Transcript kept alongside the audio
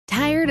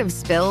of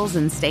spills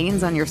and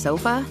stains on your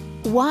sofa?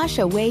 Wash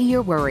away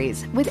your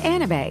worries with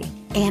Anabay.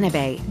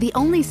 Anabay, the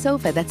only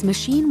sofa that's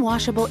machine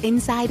washable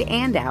inside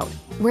and out,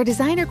 where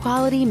designer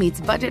quality meets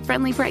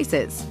budget-friendly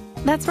prices.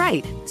 That's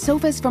right,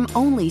 sofas from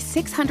only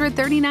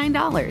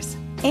 $639.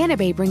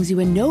 Anabay brings you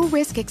a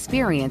no-risk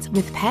experience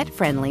with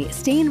pet-friendly,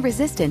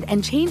 stain-resistant,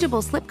 and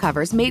changeable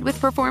slipcovers made with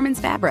performance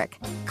fabric,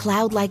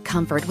 cloud-like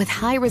comfort with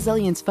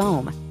high-resilience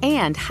foam,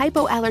 and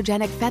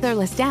hypoallergenic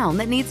featherless down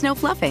that needs no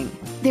fluffing.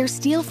 Their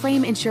steel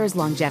frame ensures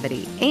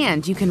longevity,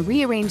 and you can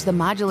rearrange the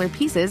modular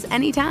pieces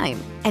anytime.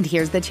 And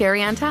here's the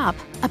cherry on top,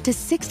 up to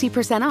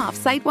 60% off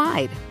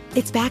site-wide.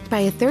 It's backed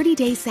by a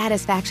 30-day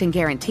satisfaction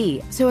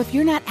guarantee, so if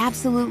you're not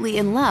absolutely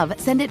in love,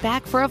 send it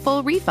back for a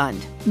full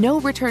refund. No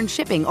return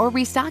shipping or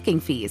restocking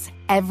fees.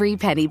 Every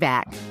penny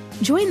back.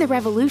 Join the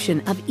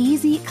revolution of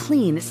easy,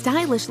 clean,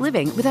 stylish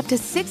living with up to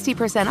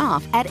 60%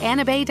 off at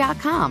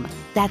anabay.com.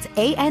 That's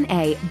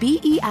ANABEI.com.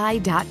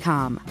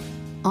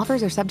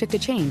 Offers are subject to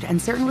change and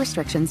certain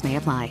restrictions may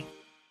apply.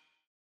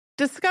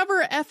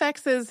 Discover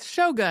FX's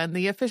Shogun,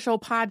 the official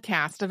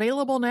podcast,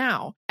 available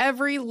now.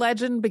 Every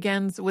legend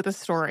begins with a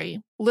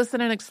story.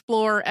 Listen and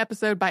explore,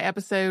 episode by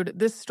episode,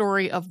 this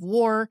story of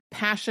war,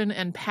 passion,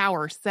 and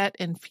power set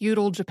in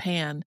feudal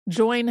Japan.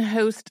 Join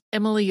host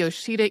Emily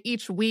Yoshida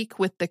each week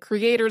with the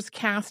creators,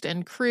 cast,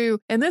 and crew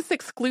in this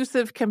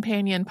exclusive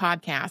companion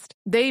podcast.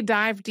 They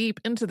dive deep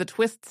into the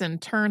twists and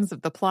turns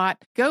of the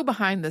plot, go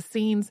behind the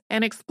scenes,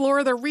 and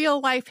explore the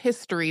real-life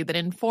history that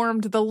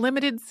informed the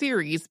limited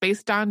series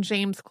based on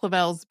James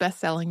Clavell's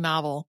best-selling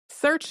novel.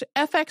 Search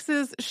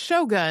FX's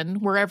Shogun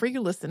wherever you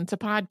listen to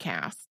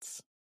podcasts.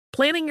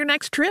 Planning your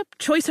next trip?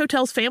 Choice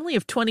Hotels' family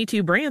of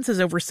 22 brands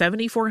has over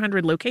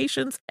 7,400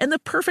 locations and the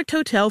perfect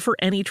hotel for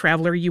any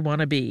traveler you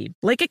want to be.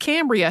 Like a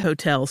Cambria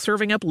Hotel,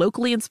 serving up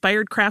locally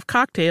inspired craft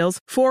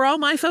cocktails for all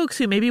my folks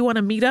who maybe want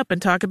to meet up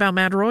and talk about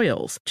Mad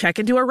Royals. Check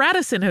into a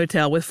Radisson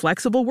Hotel with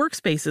flexible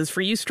workspaces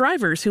for you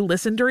strivers who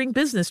listen during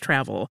business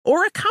travel.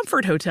 Or a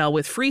Comfort Hotel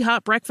with free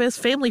hot breakfast,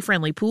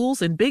 family-friendly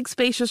pools, and big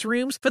spacious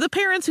rooms for the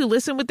parents who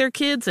listen with their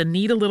kids and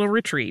need a little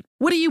retreat.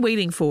 What are you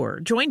waiting for?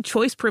 Join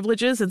Choice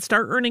Privileges and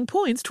start earning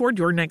points toward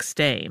your next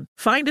stay.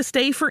 Find a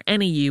stay for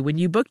any you when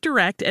you book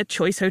direct at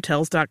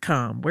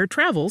choicehotels.com, where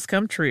travels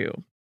come true.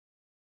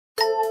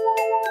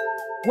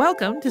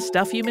 Welcome to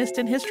Stuff You Missed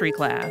in History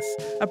Class,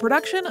 a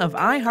production of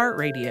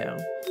iHeartRadio.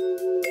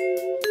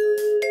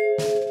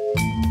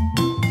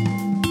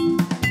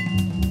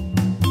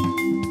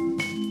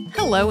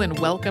 Hello and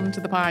welcome to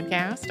the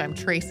podcast. I'm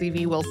Tracy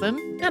V.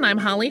 Wilson. And I'm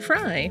Holly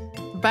Fry.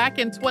 Back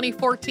in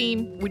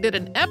 2014, we did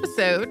an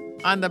episode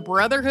on the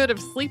Brotherhood of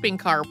Sleeping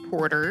Car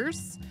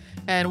Porters.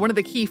 And one of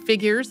the key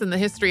figures in the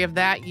history of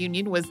that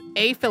union was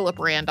A. Philip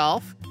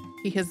Randolph.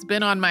 He has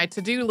been on my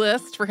to-do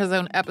list for his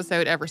own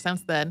episode ever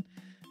since then.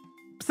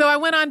 So I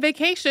went on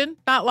vacation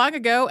not long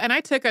ago, and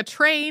I took a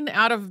train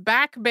out of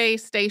Back Bay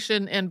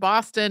Station in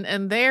Boston,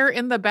 and there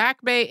in the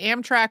Back Bay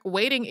Amtrak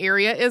waiting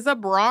area is a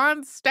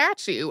bronze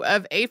statue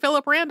of A.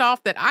 Philip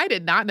Randolph that I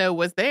did not know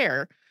was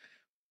there.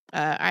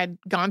 I'd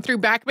gone through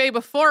Back Bay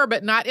before,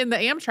 but not in the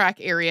Amtrak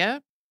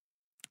area.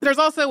 There's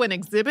also an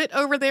exhibit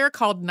over there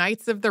called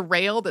Knights of the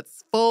Rail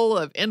that's full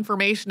of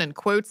information and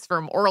quotes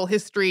from oral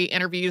history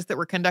interviews that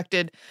were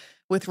conducted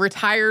with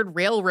retired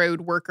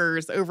railroad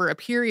workers over a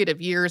period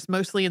of years,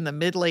 mostly in the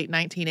mid-late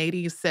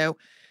 1980s. So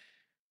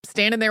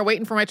standing there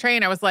waiting for my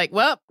train, I was like,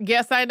 well,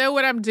 guess I know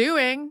what I'm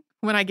doing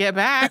when I get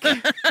back.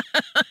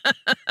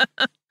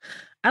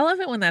 I love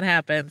it when that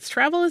happens.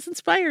 Travel is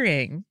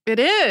inspiring. It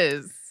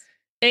is.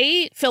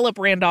 A. Philip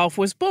Randolph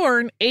was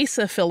born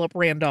Asa Philip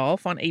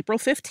Randolph on April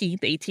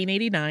 15th,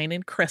 1889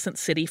 in Crescent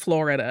City,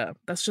 Florida.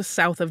 That's just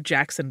south of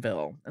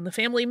Jacksonville. And the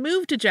family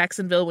moved to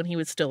Jacksonville when he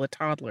was still a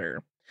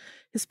toddler.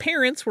 His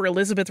parents were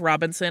Elizabeth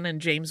Robinson and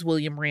James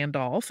William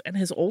Randolph, and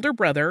his older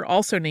brother,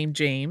 also named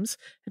James,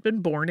 had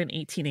been born in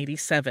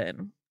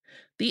 1887.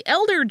 The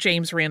elder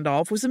James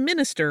Randolph was a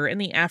minister in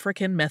the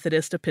African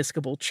Methodist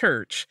Episcopal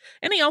Church,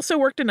 and he also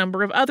worked a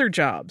number of other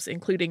jobs,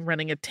 including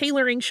running a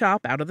tailoring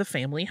shop out of the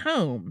family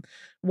home,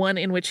 one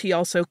in which he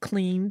also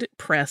cleaned,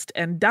 pressed,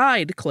 and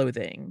dyed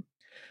clothing.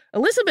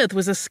 Elizabeth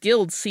was a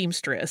skilled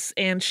seamstress,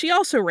 and she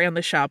also ran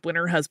the shop when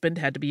her husband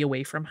had to be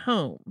away from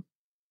home.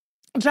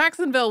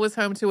 Jacksonville was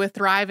home to a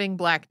thriving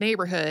Black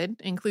neighborhood,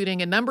 including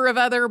a number of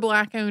other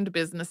Black-owned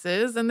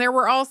businesses, and there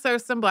were also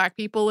some Black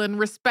people in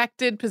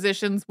respected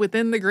positions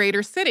within the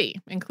greater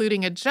city,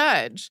 including a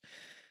judge.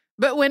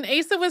 But when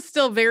Asa was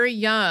still very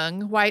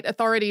young, white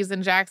authorities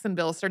in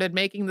Jacksonville started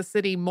making the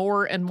city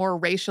more and more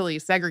racially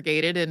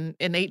segregated, and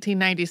in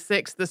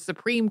 1896, the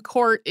Supreme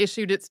Court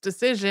issued its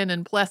decision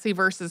in Plessy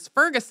versus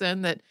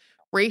Ferguson that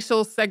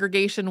racial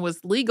segregation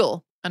was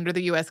legal under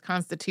the U.S.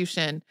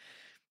 Constitution.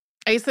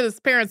 Asa's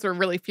parents were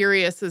really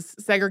furious as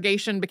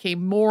segregation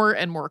became more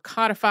and more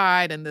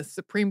codified and the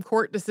Supreme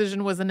Court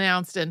decision was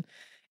announced. And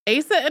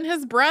Asa and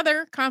his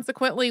brother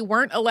consequently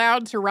weren't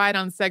allowed to ride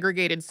on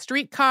segregated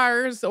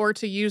streetcars or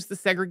to use the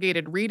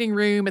segregated reading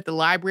room at the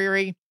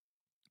library. It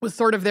was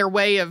sort of their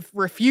way of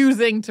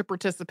refusing to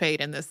participate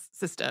in this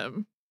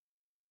system.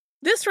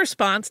 This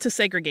response to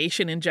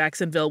segregation in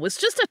Jacksonville was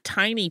just a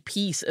tiny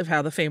piece of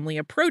how the family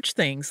approached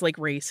things like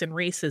race and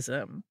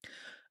racism.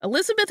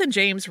 Elizabeth and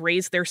James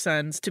raised their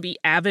sons to be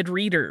avid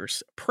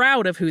readers,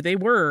 proud of who they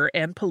were,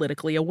 and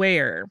politically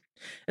aware.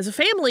 As a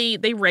family,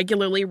 they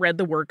regularly read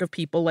the work of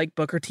people like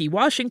Booker T.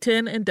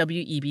 Washington and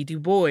W.E.B. Du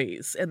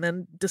Bois, and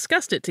then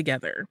discussed it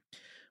together.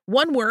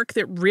 One work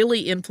that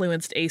really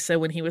influenced Asa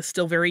when he was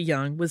still very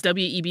young was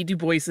W.E.B. Du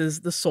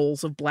Bois's The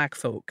Souls of Black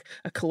Folk,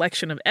 a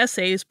collection of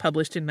essays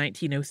published in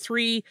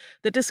 1903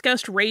 that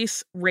discussed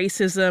race,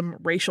 racism,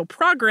 racial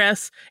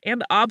progress,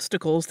 and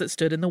obstacles that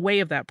stood in the way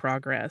of that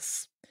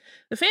progress.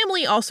 The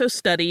family also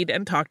studied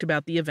and talked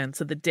about the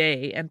events of the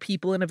day and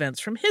people and events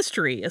from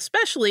history,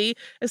 especially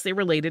as they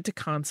related to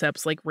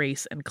concepts like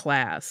race and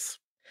class.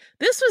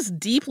 This was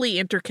deeply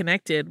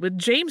interconnected with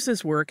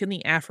James's work in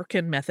the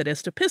African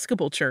Methodist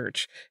Episcopal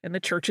Church and the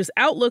church's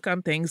outlook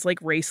on things like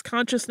race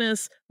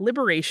consciousness,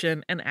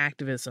 liberation, and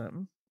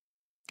activism.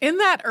 In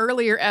that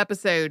earlier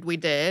episode we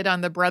did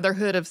on the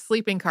Brotherhood of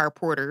Sleeping Car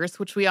Porters,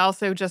 which we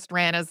also just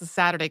ran as a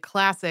Saturday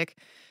classic,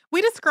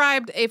 we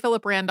described A.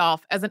 Philip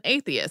Randolph as an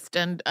atheist,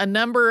 and a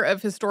number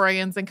of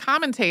historians and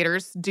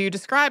commentators do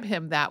describe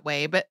him that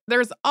way, but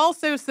there's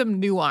also some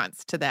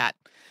nuance to that.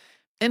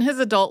 In his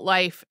adult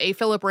life, A.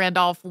 Philip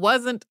Randolph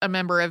wasn't a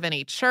member of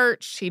any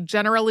church. He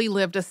generally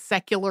lived a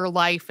secular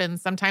life, and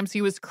sometimes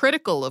he was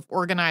critical of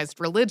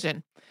organized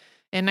religion.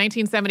 In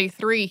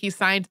 1973, he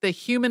signed the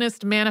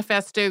Humanist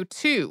Manifesto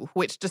II,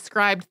 which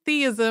described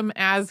theism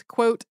as,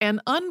 quote,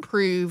 an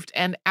unproved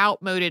and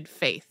outmoded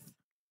faith.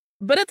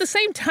 But at the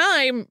same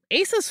time,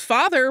 Asa's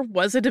father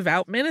was a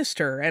devout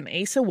minister, and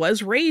Asa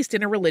was raised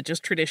in a religious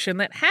tradition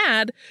that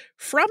had,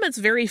 from its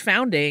very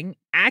founding,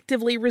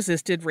 actively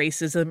resisted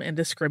racism and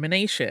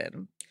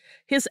discrimination.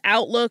 His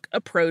outlook,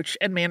 approach,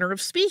 and manner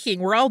of speaking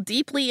were all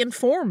deeply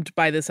informed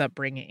by this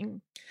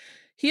upbringing.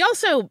 He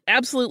also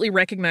absolutely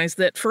recognized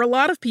that for a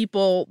lot of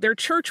people, their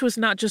church was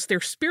not just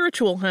their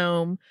spiritual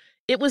home,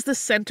 it was the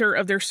center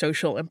of their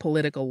social and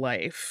political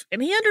life,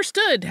 and he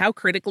understood how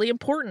critically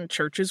important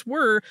churches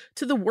were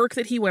to the work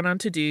that he went on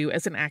to do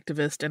as an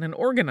activist and an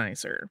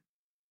organizer.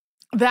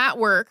 That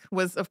work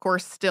was, of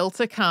course, still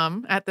to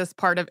come at this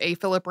part of A.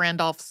 Philip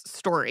Randolph's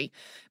story,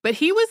 but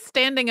he was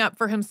standing up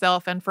for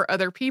himself and for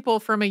other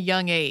people from a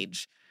young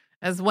age.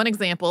 As one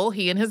example,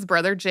 he and his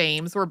brother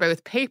James were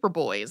both paper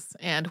boys,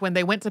 and when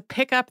they went to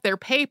pick up their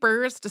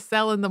papers to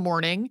sell in the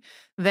morning,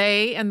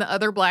 they and the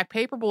other black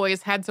paper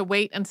boys had to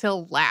wait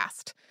until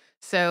last.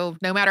 So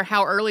no matter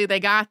how early they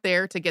got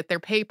there to get their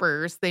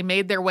papers, they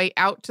made their way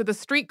out to the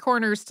street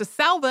corners to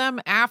sell them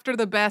after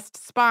the best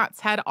spots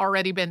had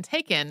already been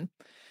taken.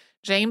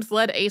 James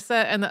led Asa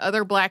and the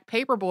other black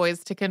paper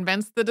boys to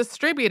convince the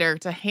distributor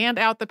to hand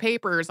out the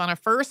papers on a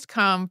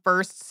first-come,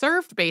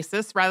 first-served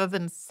basis rather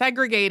than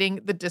segregating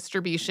the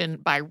distribution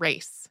by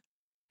race.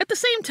 At the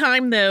same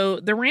time, though,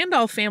 the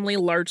Randolph family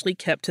largely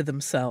kept to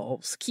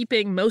themselves,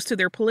 keeping most of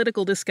their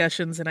political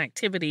discussions and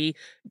activity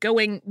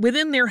going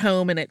within their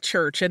home and at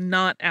church and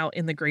not out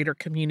in the greater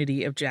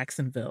community of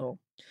Jacksonville.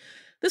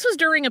 This was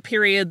during a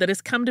period that has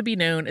come to be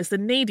known as the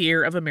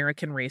nadir of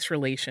American race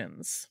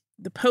relations.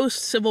 The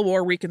post-Civil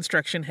War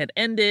Reconstruction had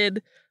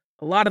ended,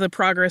 a lot of the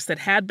progress that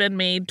had been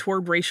made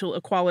toward racial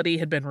equality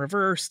had been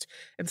reversed,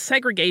 and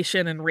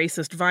segregation and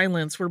racist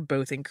violence were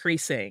both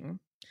increasing.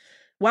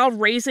 While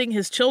raising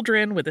his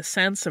children with a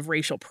sense of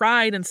racial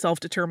pride and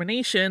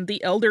self-determination,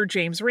 the elder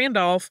James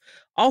Randolph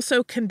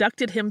also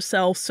conducted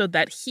himself so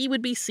that he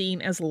would be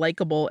seen as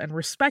likable and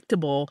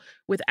respectable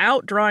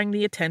without drawing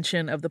the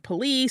attention of the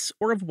police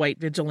or of white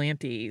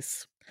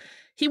vigilantes.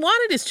 He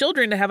wanted his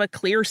children to have a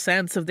clear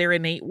sense of their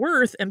innate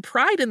worth and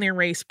pride in their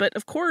race, but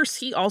of course,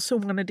 he also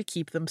wanted to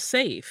keep them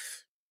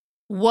safe.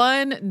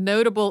 One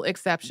notable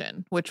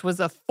exception, which was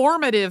a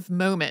formative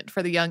moment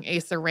for the young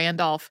Asa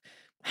Randolph,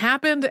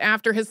 happened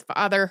after his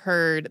father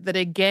heard that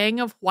a gang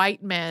of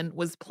white men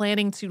was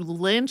planning to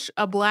lynch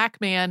a black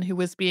man who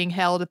was being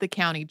held at the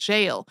county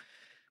jail.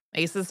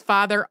 Asa's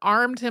father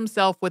armed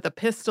himself with a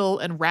pistol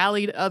and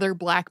rallied other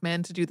black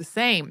men to do the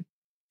same.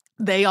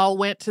 They all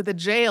went to the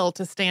jail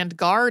to stand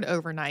guard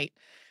overnight.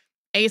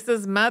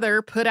 Asa's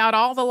mother put out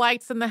all the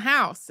lights in the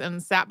house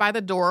and sat by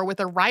the door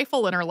with a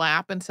rifle in her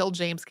lap until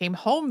James came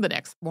home the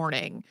next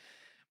morning.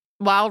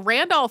 While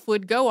Randolph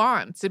would go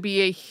on to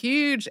be a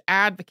huge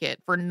advocate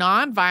for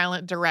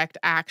nonviolent direct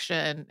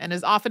action and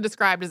is often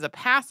described as a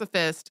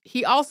pacifist,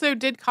 he also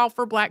did call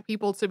for Black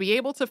people to be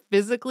able to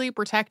physically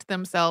protect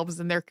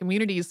themselves and their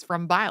communities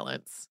from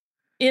violence.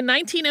 In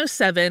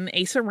 1907,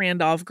 Asa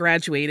Randolph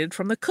graduated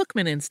from the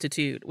Cookman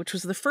Institute, which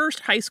was the first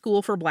high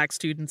school for Black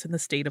students in the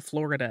state of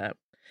Florida.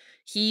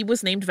 He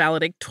was named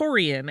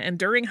valedictorian, and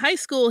during high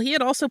school, he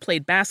had also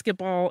played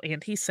basketball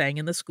and he sang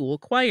in the school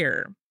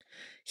choir.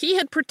 He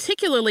had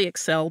particularly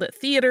excelled at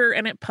theater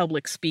and at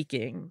public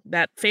speaking.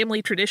 That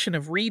family tradition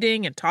of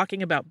reading and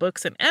talking about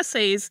books and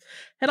essays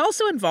had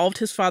also involved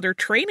his father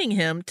training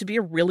him to be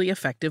a really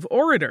effective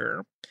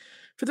orator.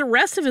 For the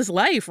rest of his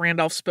life,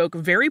 Randolph spoke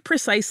very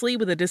precisely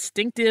with a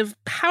distinctive,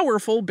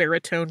 powerful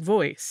baritone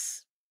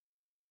voice.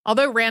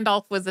 Although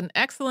Randolph was an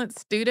excellent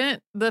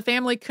student, the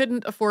family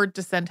couldn't afford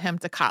to send him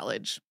to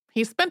college.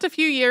 He spent a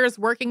few years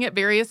working at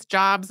various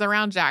jobs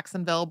around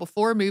Jacksonville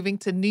before moving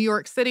to New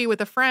York City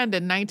with a friend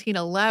in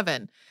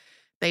 1911.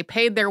 They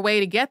paid their way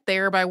to get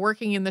there by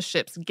working in the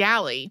ship's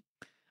galley.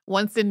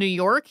 Once in New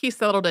York, he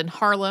settled in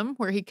Harlem,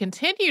 where he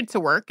continued to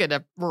work at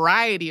a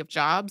variety of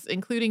jobs,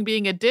 including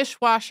being a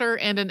dishwasher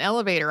and an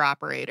elevator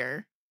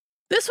operator.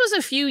 This was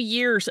a few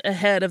years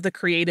ahead of the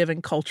creative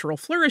and cultural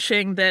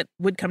flourishing that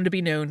would come to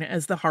be known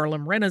as the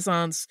Harlem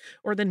Renaissance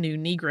or the New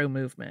Negro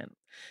Movement.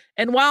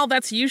 And while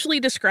that's usually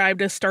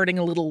described as starting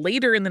a little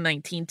later in the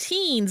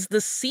 19-teens,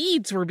 the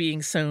seeds were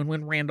being sown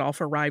when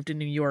Randolph arrived in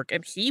New York,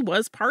 and he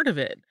was part of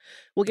it.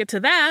 We'll get to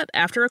that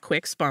after a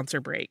quick sponsor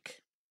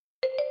break.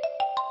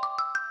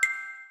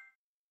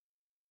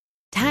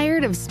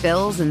 Tired of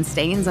spills and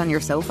stains on your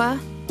sofa?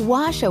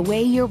 Wash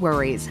away your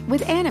worries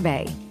with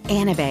Anabay.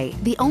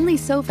 Anabay, the only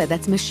sofa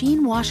that's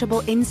machine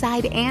washable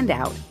inside and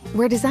out,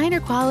 where designer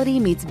quality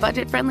meets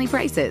budget-friendly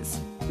prices.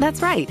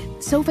 That's right,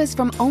 sofas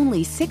from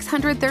only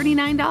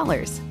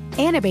 $639.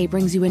 Anabay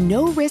brings you a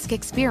no-risk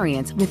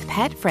experience with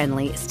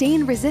pet-friendly,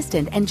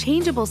 stain-resistant, and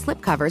changeable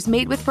slipcovers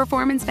made with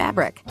performance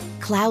fabric,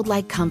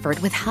 cloud-like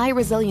comfort with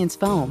high-resilience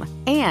foam,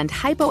 and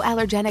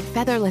hypoallergenic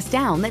featherless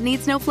down that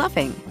needs no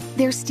fluffing.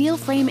 Their steel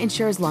frame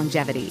ensures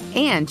longevity,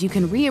 and you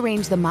can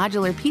rearrange the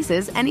modular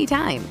pieces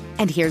anytime.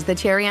 And here's the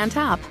cherry on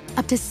top,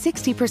 up to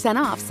 60%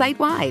 off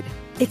site-wide.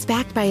 It's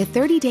backed by a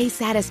 30-day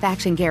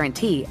satisfaction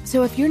guarantee,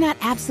 so if you're not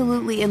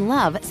absolutely in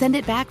love, send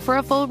it back for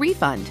a full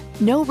refund.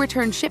 No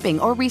return shipping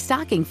or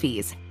restocking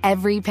fees.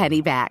 Every penny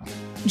back.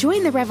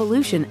 Join the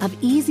revolution of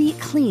easy,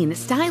 clean,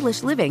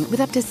 stylish living with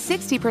up to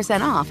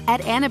 60% off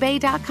at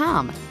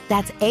anabay.com.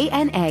 That's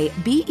ANABEI.com.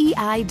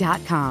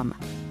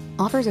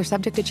 Offers are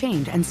subject to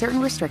change and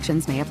certain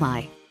restrictions may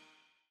apply.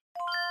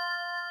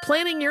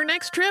 Planning your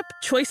next trip?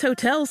 Choice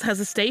Hotels has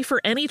a stay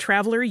for any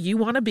traveler you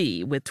want to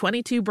be, with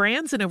 22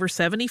 brands and over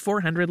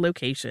 7,400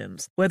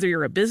 locations. Whether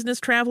you're a business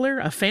traveler,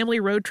 a family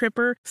road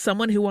tripper,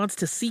 someone who wants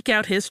to seek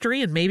out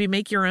history and maybe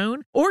make your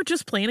own, or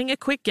just planning a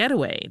quick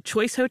getaway,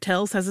 Choice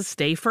Hotels has a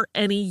stay for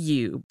any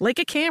you. Like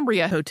a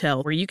Cambria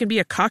Hotel, where you can be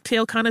a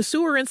cocktail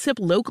connoisseur and sip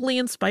locally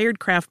inspired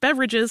craft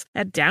beverages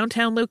at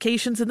downtown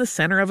locations in the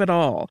center of it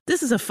all.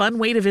 This is a fun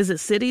way to visit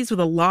cities with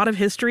a lot of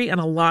history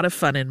and a lot of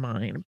fun in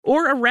mind.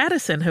 Or a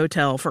Radisson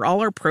Hotel for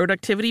all our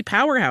productivity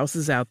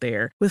powerhouses out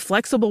there. With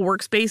flexible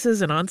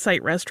workspaces and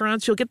on-site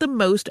restaurants, you'll get the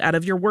most out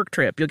of your work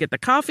trip. You'll get the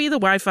coffee, the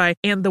Wi-Fi,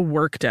 and the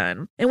work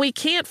done. And we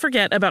can't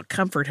forget about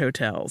comfort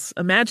hotels.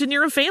 Imagine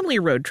you're a family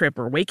road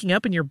tripper, waking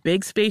up in your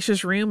big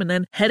spacious room and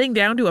then heading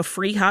down to a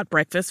free hot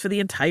breakfast for the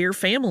entire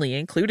family,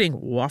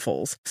 including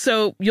waffles.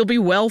 So you'll be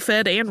well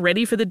fed and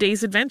ready for the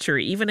day's adventure,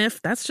 even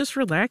if that's just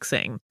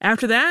relaxing.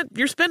 After that,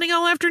 you're spending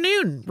all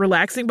afternoon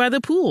relaxing by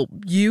the pool.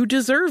 You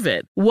deserve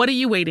it. What are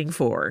you waiting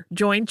for?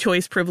 Join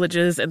Choice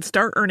Privileges and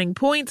start earning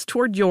points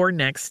toward your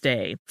next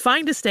stay.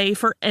 Find a stay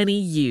for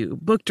any you.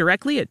 Book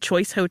directly at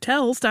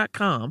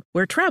choicehotels.com,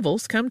 where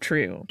travels come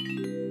true.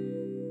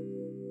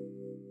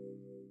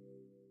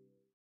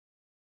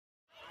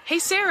 Hey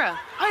Sarah,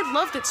 I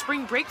love that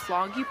spring break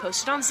vlog you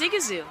posted on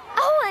Zigazoo.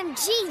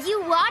 OMG,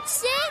 you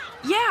watched it?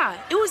 Yeah,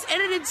 it was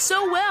edited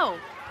so well.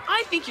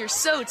 I think you're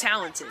so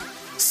talented.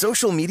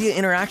 Social media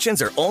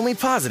interactions are only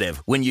positive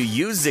when you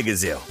use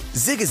Zigazoo.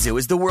 Zigazoo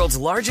is the world's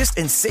largest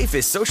and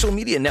safest social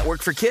media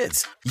network for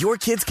kids. Your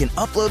kids can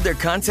upload their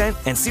content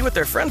and see what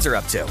their friends are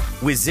up to.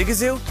 With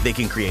Zigazoo, they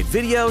can create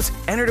videos,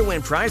 enter to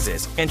win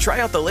prizes, and try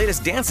out the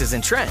latest dances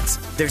and trends.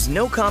 There's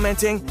no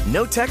commenting,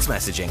 no text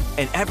messaging,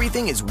 and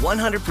everything is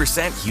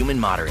 100% human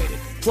moderated.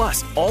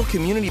 Plus, all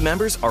community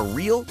members are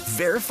real,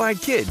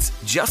 verified kids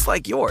just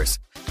like yours.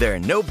 There are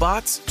no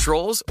bots,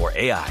 trolls, or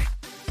AI.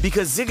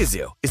 Because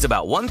Zigazoo is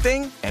about one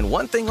thing and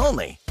one thing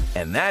only,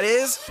 and that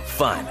is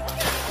fun.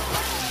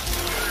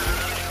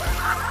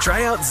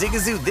 Try out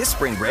Zigazoo this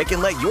spring break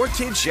and let your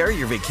kids share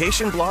your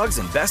vacation blogs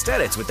and best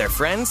edits with their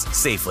friends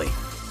safely.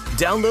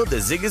 Download the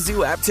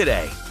Zigazoo app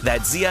today.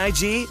 That's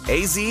Zigazoo.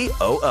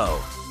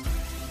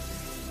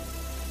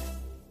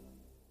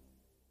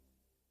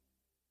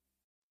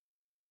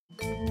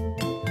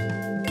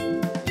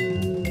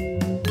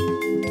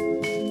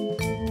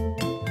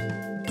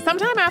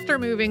 Sometime after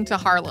moving to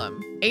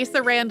Harlem,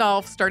 Asa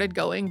Randolph started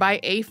going by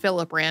A.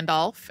 Philip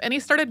Randolph, and he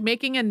started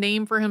making a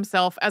name for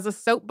himself as a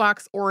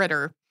soapbox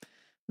orator.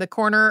 The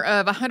corner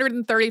of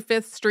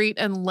 135th Street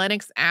and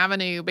Lenox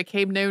Avenue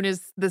became known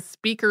as the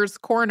Speaker's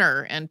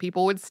Corner, and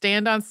people would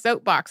stand on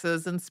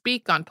soapboxes and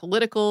speak on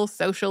political,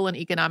 social, and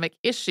economic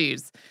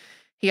issues.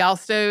 He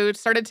also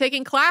started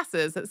taking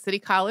classes at City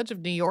College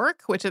of New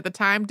York, which at the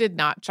time did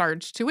not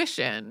charge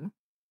tuition.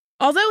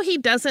 Although he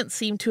doesn't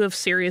seem to have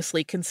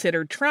seriously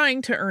considered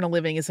trying to earn a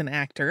living as an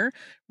actor,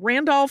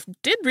 Randolph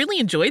did really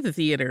enjoy the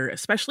theater,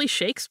 especially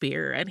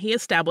Shakespeare, and he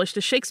established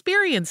a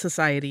Shakespearean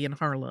society in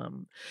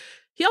Harlem.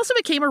 He also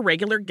became a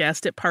regular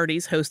guest at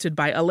parties hosted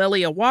by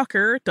Alelia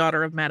Walker,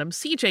 daughter of Madam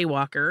C.J.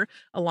 Walker,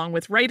 along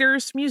with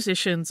writers,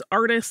 musicians,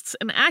 artists,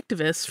 and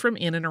activists from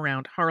in and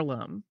around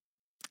Harlem.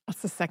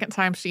 That's the second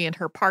time she and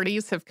her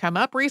parties have come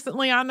up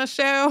recently on the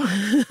show.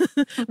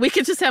 We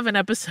could just have an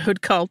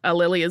episode called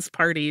Lilia's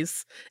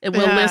Parties, and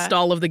we'll list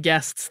all of the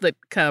guests that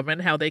come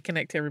and how they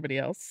connect to everybody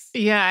else.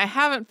 Yeah, I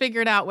haven't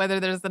figured out whether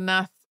there's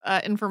enough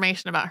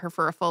information about her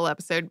for a full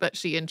episode, but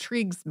she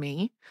intrigues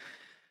me.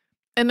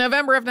 In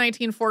November of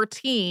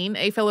 1914,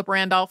 A. Philip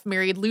Randolph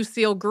married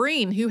Lucille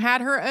Green, who had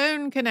her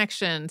own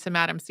connection to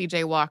Madam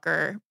C.J.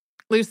 Walker.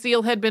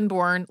 Lucille had been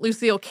born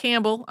Lucille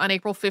Campbell on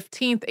April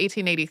 15th,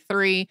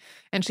 1883,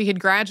 and she had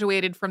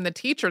graduated from the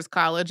Teachers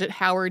College at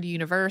Howard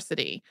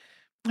University.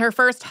 Her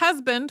first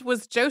husband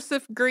was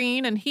Joseph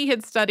Green, and he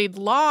had studied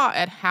law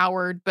at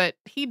Howard, but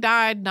he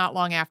died not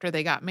long after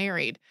they got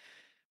married.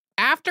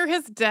 After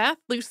his death,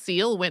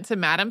 Lucille went to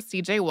Madam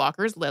C.J.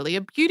 Walker's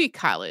Lilia Beauty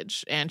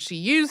College, and she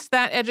used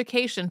that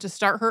education to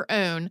start her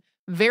own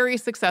very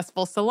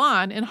successful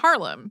salon in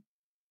Harlem.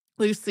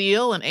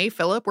 Lucille and A.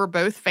 Philip were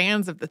both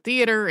fans of the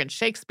theater and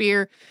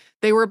Shakespeare.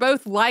 They were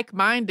both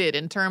like-minded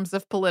in terms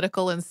of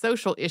political and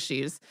social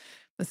issues.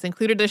 This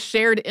included a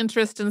shared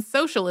interest in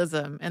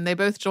socialism, and they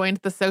both joined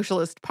the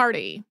Socialist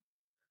Party.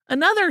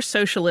 Another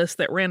socialist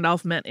that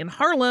Randolph met in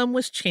Harlem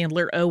was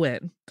Chandler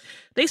Owen.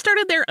 They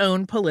started their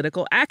own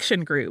political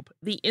action group,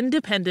 the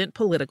Independent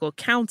Political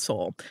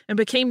Council, and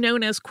became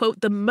known as,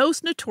 quote, the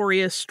most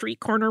notorious street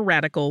corner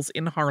radicals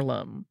in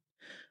Harlem.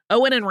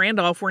 Owen and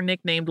Randolph were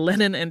nicknamed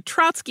Lenin and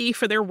Trotsky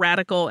for their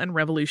radical and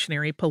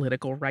revolutionary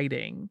political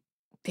writing.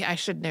 Yeah, I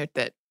should note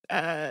that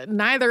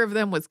neither of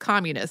them was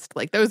communist.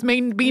 Like, those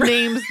may be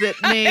names that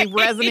may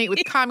resonate with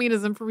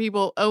communism for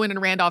people. Owen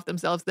and Randolph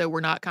themselves, though, were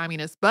not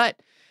communists.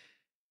 But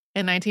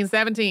in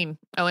 1917,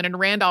 Owen and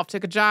Randolph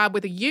took a job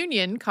with a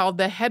union called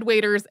the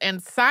Headwaiters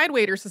and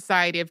Sidewaiter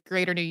Society of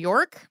Greater New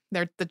York.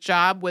 The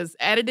job was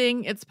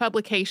editing its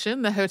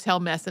publication, the Hotel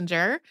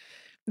Messenger.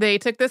 They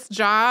took this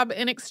job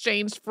in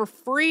exchange for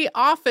free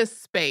office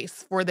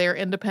space for their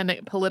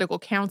independent political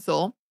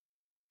council.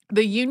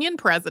 The union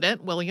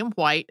president, William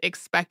White,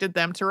 expected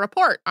them to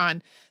report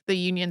on the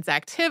union's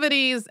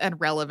activities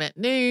and relevant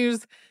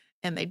news,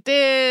 and they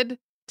did,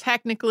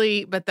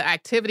 technically, but the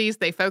activities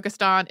they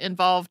focused on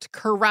involved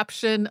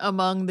corruption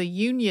among the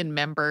union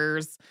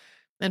members.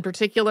 In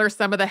particular,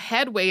 some of the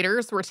head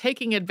waiters were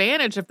taking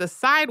advantage of the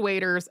side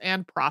waiters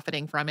and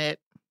profiting from it.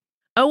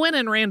 Owen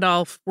and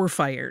Randolph were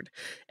fired,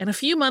 and a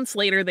few months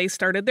later they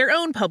started their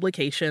own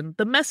publication,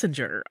 The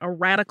Messenger, a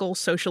radical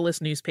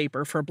socialist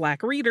newspaper for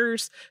Black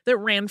readers that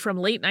ran from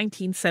late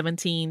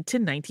 1917 to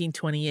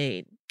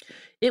 1928.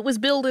 It was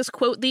billed as,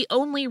 quote, the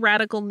only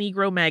radical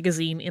Negro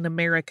magazine in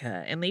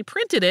America, and they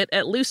printed it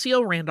at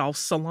Lucille Randolph's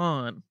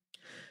salon.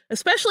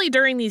 Especially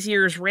during these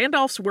years,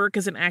 Randolph's work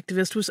as an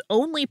activist was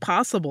only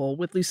possible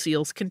with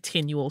Lucille's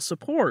continual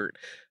support,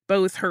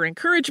 both her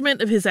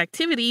encouragement of his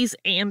activities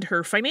and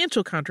her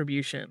financial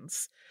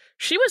contributions.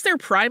 She was their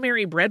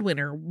primary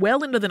breadwinner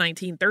well into the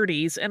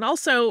 1930s and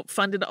also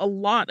funded a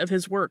lot of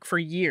his work for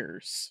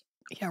years.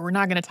 Yeah, we're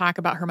not going to talk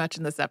about her much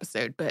in this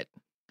episode, but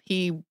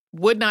he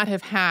would not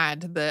have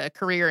had the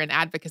career and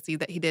advocacy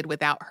that he did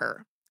without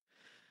her.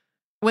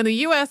 When the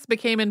U.S.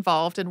 became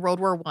involved in World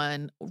War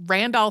I,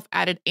 Randolph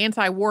added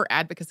anti-war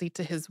advocacy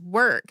to his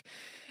work.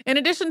 In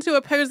addition to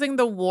opposing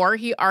the war,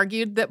 he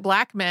argued that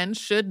Black men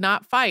should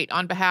not fight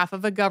on behalf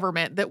of a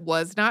government that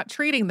was not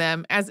treating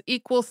them as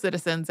equal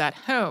citizens at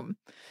home.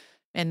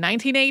 In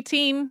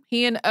 1918,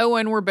 he and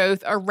Owen were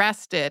both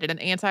arrested at an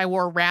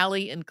anti-war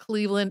rally in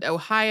Cleveland,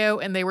 Ohio,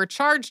 and they were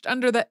charged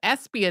under the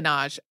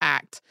Espionage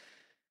Act.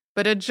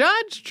 But a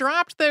judge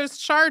dropped those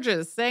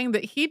charges, saying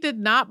that he did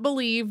not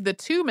believe the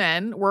two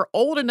men were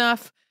old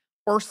enough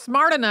or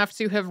smart enough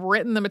to have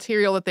written the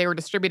material that they were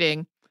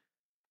distributing.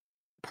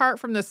 Apart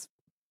from this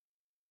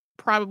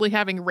probably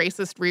having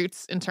racist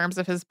roots in terms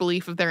of his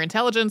belief of their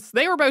intelligence,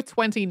 they were both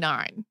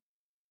 29.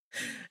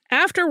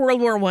 After World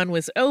War I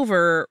was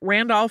over,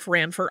 Randolph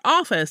ran for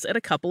office at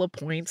a couple of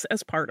points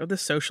as part of the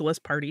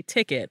Socialist Party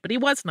ticket, but he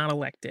was not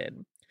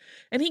elected.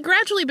 And he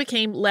gradually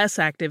became less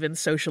active in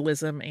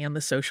socialism and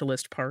the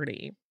Socialist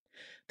Party.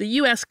 The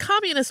U.S.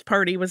 Communist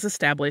Party was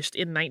established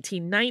in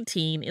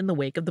 1919 in the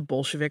wake of the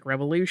Bolshevik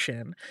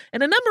Revolution,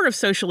 and a number of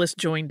socialists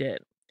joined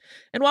it.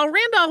 And while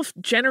Randolph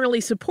generally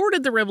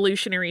supported the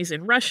revolutionaries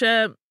in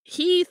Russia,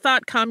 he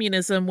thought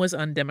communism was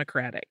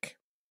undemocratic.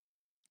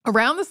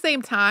 Around the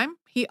same time,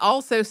 he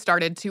also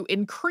started to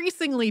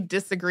increasingly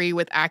disagree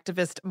with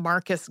activist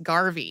Marcus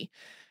Garvey.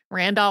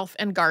 Randolph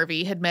and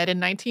Garvey had met in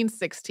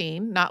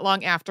 1916, not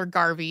long after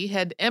Garvey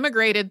had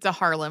immigrated to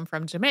Harlem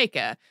from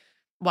Jamaica.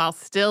 While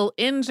still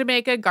in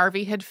Jamaica,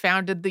 Garvey had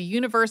founded the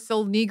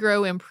Universal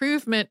Negro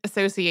Improvement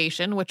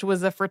Association, which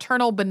was a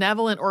fraternal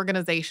benevolent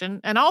organization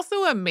and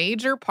also a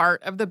major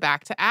part of the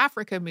Back to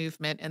Africa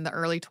movement in the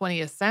early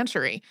 20th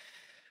century.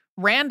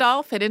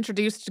 Randolph had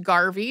introduced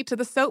Garvey to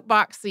the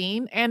soapbox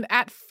scene and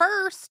at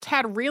first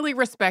had really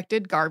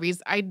respected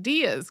Garvey's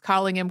ideas,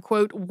 calling him,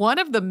 quote, one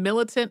of the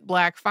militant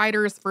Black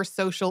fighters for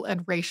social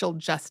and racial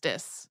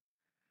justice.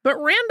 But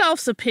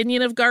Randolph's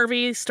opinion of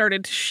Garvey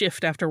started to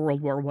shift after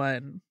World War I.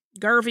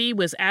 Garvey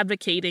was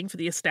advocating for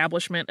the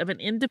establishment of an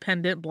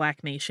independent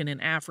Black nation in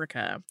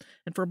Africa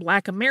and for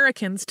Black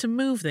Americans to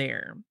move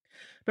there.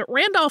 But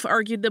Randolph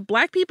argued that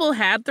Black people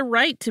had the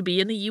right to be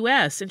in the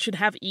U.S. and should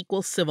have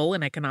equal civil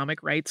and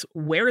economic rights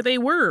where they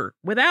were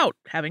without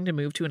having to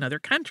move to another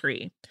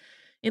country.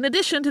 In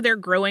addition to their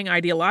growing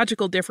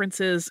ideological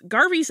differences,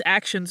 Garvey's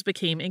actions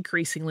became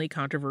increasingly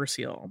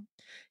controversial.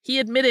 He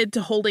admitted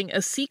to holding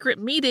a secret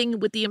meeting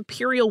with the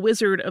imperial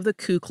wizard of the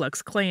Ku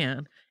Klux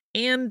Klan,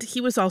 and he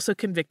was also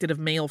convicted of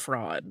mail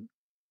fraud.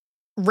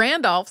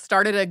 Randolph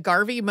started a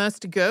Garvey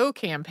Must Go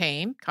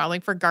campaign, calling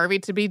for Garvey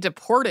to be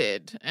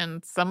deported.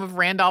 And some of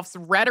Randolph's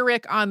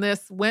rhetoric on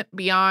this went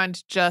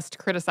beyond just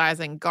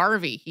criticizing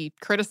Garvey. He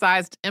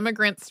criticized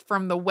immigrants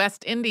from the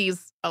West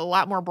Indies a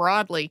lot more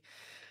broadly.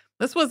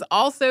 This was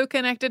also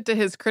connected to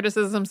his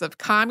criticisms of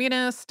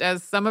communists,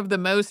 as some of the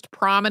most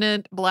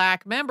prominent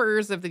Black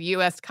members of the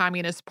U.S.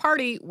 Communist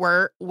Party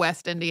were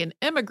West Indian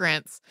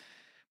immigrants.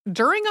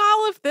 During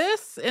all of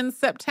this, in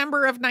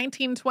September of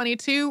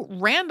 1922,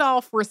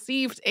 Randolph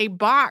received a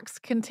box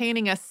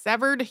containing a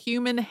severed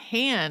human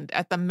hand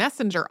at the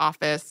messenger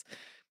office.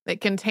 It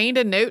contained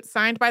a note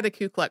signed by the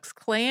Ku Klux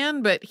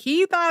Klan, but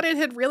he thought it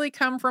had really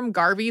come from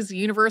Garvey's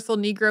Universal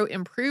Negro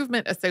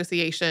Improvement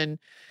Association.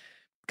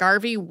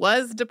 Garvey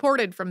was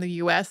deported from the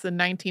U.S. in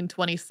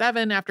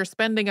 1927 after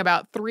spending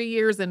about 3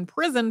 years in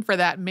prison for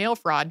that mail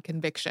fraud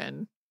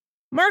conviction.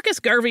 Marcus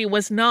Garvey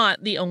was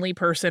not the only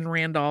person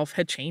Randolph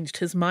had changed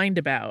his mind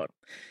about.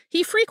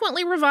 He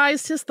frequently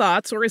revised his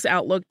thoughts or his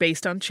outlook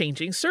based on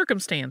changing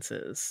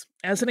circumstances.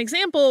 As an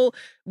example,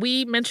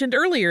 we mentioned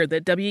earlier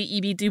that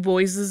W.E.B. Du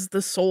Bois's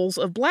The Souls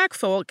of Black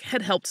Folk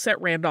had helped set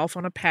Randolph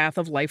on a path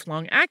of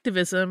lifelong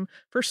activism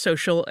for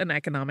social and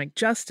economic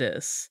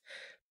justice.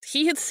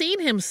 He had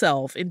seen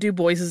himself in Du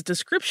Bois's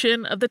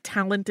description of the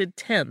talented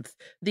 10th,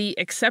 the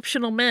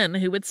exceptional men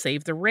who would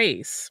save the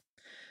race.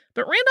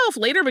 But Randolph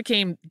later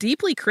became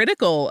deeply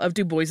critical of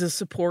Du Bois's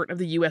support of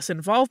the U.S.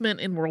 involvement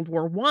in World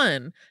War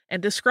I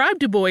and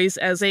described Du Bois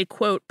as a,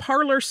 quote,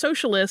 parlor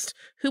socialist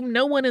whom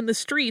no one in the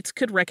streets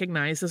could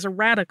recognize as a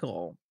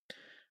radical.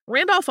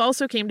 Randolph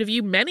also came to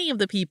view many of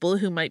the people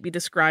who might be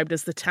described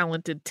as the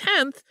talented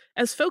 10th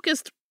as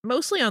focused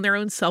mostly on their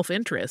own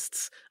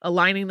self-interests,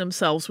 aligning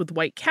themselves with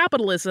white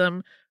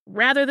capitalism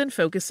rather than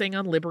focusing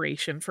on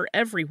liberation for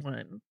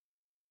everyone.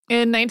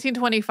 In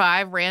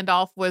 1925,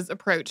 Randolph was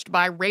approached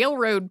by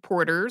railroad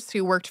porters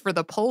who worked for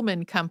the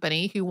Pullman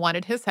Company who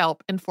wanted his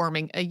help in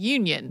forming a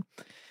union.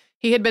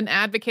 He had been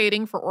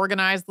advocating for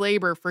organized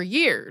labor for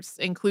years,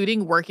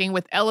 including working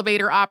with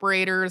elevator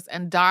operators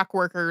and dock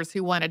workers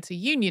who wanted to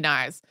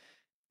unionize.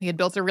 He had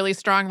built a really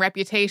strong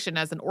reputation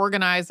as an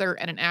organizer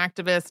and an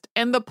activist,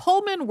 and the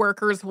Pullman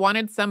workers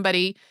wanted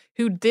somebody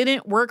who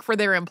didn't work for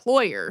their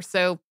employer,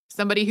 so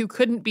somebody who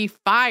couldn't be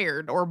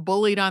fired or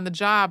bullied on the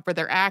job for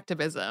their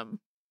activism.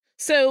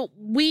 So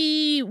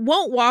we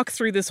won't walk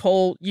through this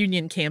whole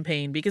union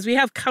campaign because we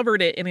have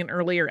covered it in an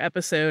earlier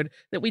episode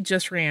that we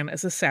just ran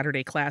as a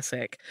Saturday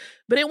classic.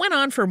 But it went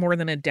on for more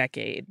than a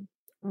decade.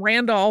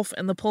 Randolph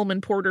and the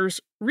Pullman porters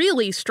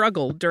really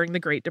struggled during the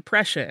Great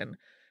Depression.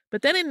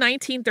 But then in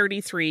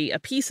 1933, a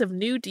piece of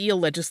New Deal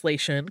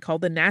legislation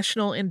called the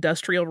National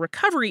Industrial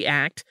Recovery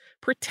Act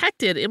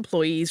protected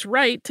employees'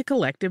 right to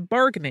collective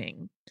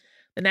bargaining.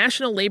 The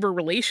National Labor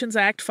Relations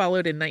Act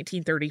followed in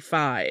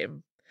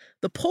 1935.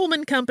 The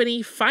Pullman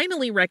Company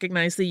finally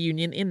recognized the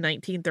union in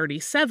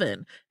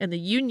 1937, and the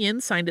union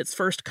signed its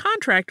first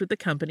contract with the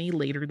company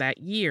later that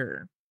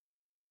year.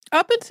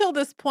 Up until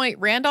this point,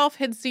 Randolph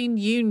had seen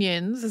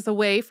unions as a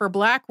way for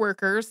Black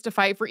workers to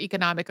fight for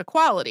economic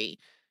equality.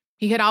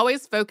 He had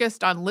always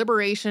focused on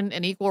liberation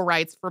and equal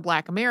rights for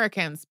Black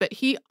Americans, but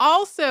he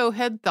also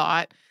had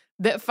thought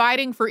that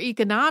fighting for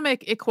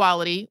economic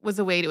equality was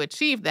a way to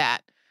achieve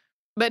that.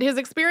 But his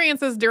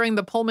experiences during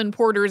the Pullman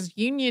Porters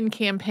union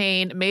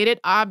campaign made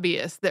it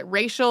obvious that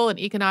racial and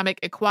economic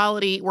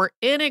equality were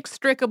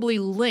inextricably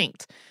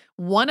linked.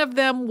 One of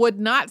them would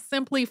not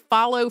simply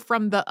follow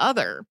from the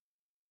other.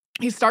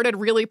 He started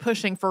really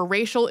pushing for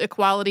racial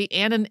equality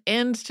and an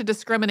end to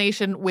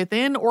discrimination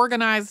within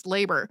organized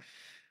labor.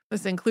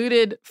 This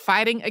included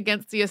fighting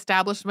against the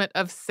establishment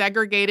of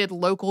segregated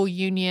local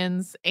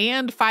unions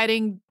and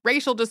fighting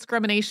racial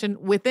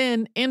discrimination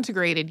within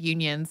integrated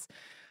unions.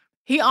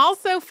 He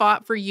also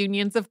fought for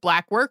unions of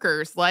Black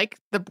workers, like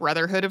the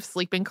Brotherhood of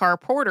Sleeping Car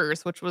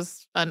Porters, which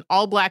was an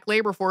all-Black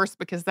labor force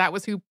because that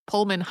was who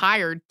Pullman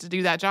hired to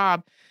do that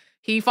job.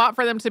 He fought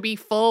for them to be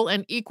full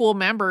and equal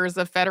members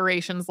of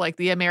federations like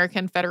the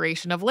American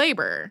Federation of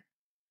Labor.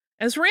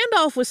 As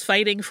Randolph was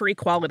fighting for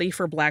equality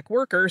for Black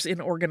workers in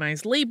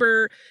organized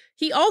labor,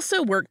 he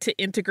also worked to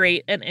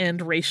integrate and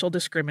end racial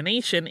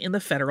discrimination in the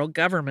federal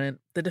government,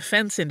 the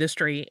defense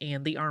industry,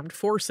 and the armed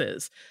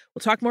forces.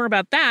 We'll talk more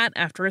about that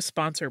after a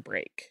sponsor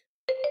break.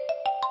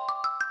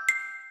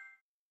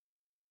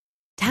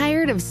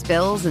 Tired of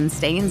spills and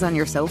stains on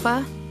your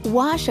sofa?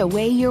 Wash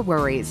away your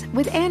worries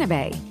with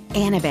Anabay.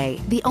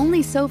 Anabay, the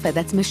only sofa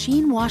that's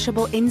machine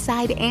washable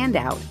inside and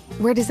out,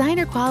 where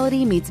designer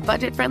quality meets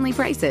budget-friendly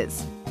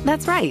prices.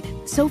 That's right,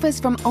 sofas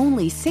from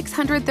only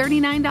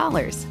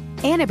 $639.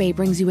 Anabay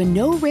brings you a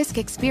no-risk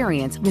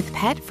experience with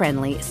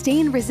pet-friendly,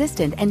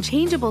 stain-resistant, and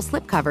changeable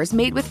slipcovers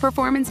made with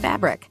performance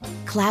fabric,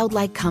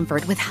 cloud-like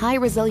comfort with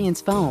high-resilience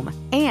foam,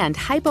 and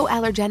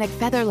hypoallergenic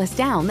featherless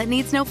down that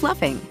needs no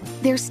fluffing.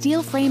 Their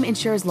steel frame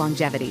ensures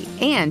longevity,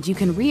 and you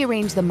can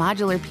rearrange the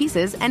modular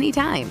pieces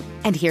anytime.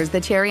 And here's the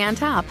cherry on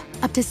top,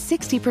 up to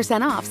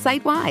 60% off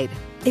site-wide.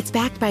 It's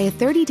backed by a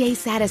 30-day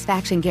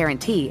satisfaction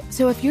guarantee,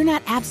 so if you're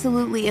not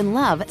absolutely in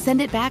love,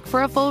 send it back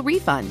for a full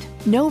refund.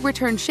 No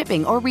return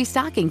shipping or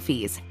restocking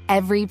fees.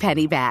 Every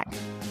penny back.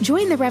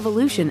 Join the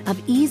revolution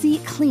of easy,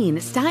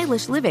 clean,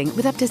 stylish living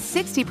with up to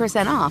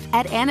 60% off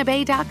at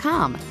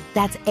anabay.com.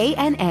 That's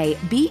ANABEI.com.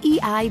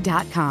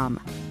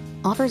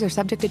 Offers are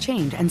subject to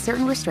change and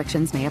certain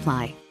restrictions may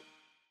apply.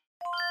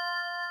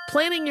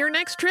 Planning your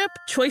next trip?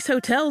 Choice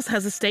Hotels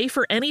has a stay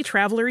for any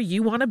traveler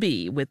you want to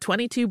be, with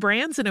 22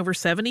 brands and over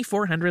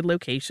 7,400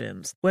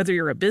 locations. Whether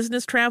you're a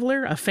business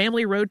traveler, a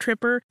family road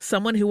tripper,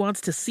 someone who wants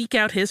to seek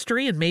out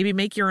history and maybe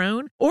make your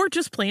own, or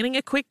just planning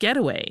a quick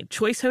getaway,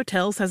 Choice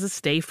Hotels has a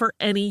stay for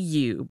any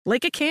you.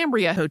 Like a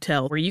Cambria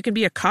hotel, where you can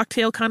be a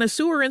cocktail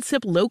connoisseur and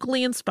sip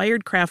locally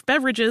inspired craft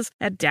beverages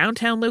at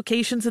downtown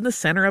locations in the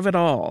center of it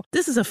all.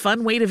 This is a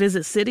fun way to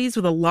visit cities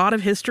with a lot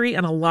of history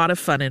and a lot of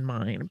fun in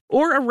mind.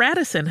 Or a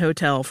Radisson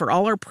hotel for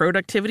all our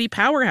productivity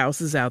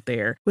powerhouses out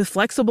there. With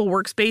flexible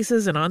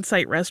workspaces and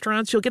on-site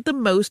restaurants, you'll get the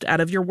most out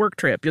of your work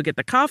trip. You'll get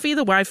the coffee,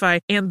 the Wi-Fi,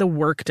 and the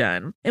work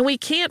done. And we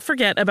can't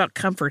forget about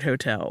comfort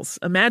hotels.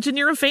 Imagine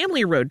you're a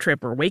family road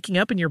tripper, waking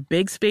up in your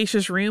big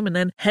spacious room and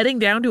then heading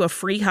down to a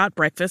free hot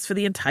breakfast for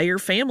the entire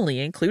family,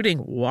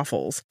 including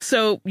waffles.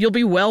 So you'll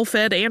be well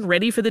fed and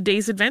ready for the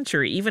day's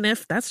adventure, even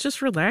if that's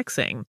just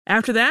relaxing.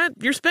 After that,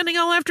 you're spending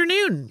all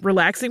afternoon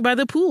relaxing by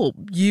the pool.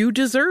 You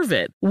deserve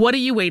it. What are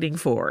you waiting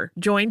for?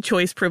 Join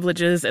Choice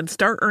Privileges and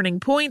start earning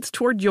points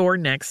toward your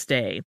next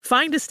stay.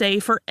 Find a stay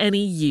for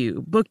any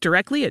you. Book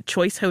directly at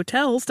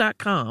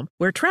choicehotels.com,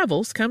 where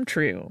travels come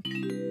true.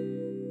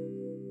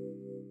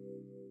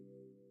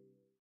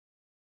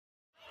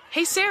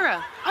 Hey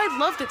Sarah, I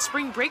love that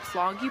spring break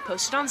vlog you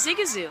posted on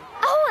Zigazoo.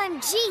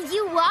 OMG,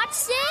 you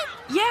watched it?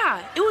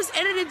 Yeah, it was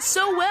edited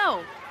so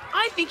well.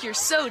 I think you're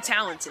so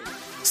talented.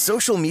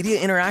 Social media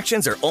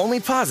interactions are only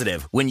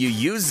positive when you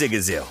use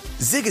Zigazoo.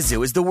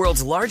 Zigazoo is the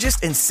world's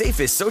largest and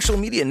safest social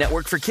media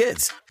network for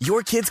kids.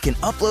 Your kids can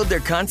upload their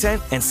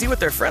content and see what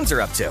their friends are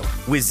up to.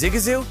 With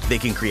Zigazoo, they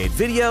can create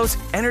videos,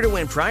 enter to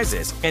win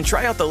prizes, and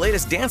try out the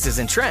latest dances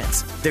and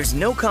trends. There's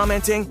no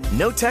commenting,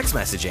 no text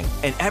messaging,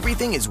 and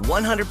everything is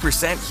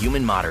 100%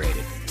 human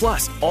moderated.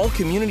 Plus, all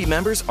community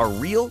members are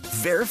real,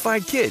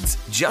 verified kids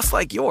just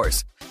like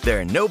yours. There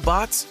are no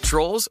bots,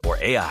 trolls, or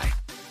AI.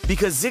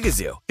 Because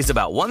Zigazoo is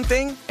about one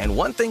thing and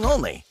one thing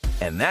only,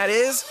 and that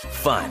is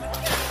fun.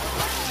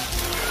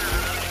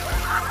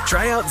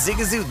 Try out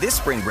Zigazoo this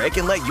spring break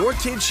and let your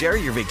kids share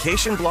your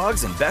vacation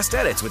blogs and best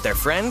edits with their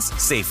friends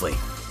safely.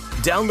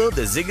 Download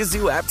the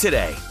Zigazoo app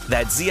today.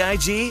 That's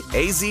Zigazoo.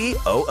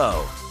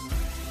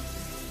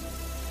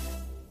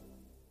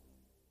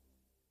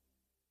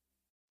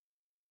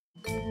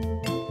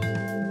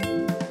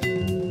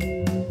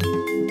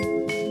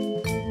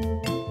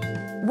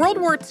 World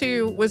War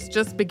II was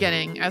just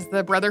beginning as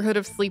the Brotherhood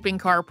of Sleeping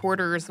Car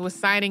Porters was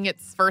signing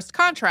its first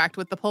contract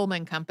with the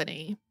Pullman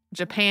Company.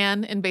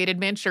 Japan invaded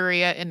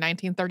Manchuria in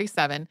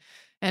 1937,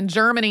 and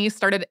Germany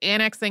started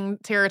annexing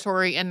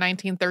territory in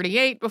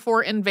 1938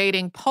 before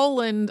invading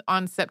Poland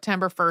on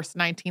September 1st,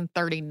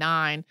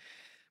 1939.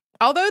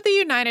 Although the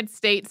United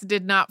States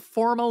did not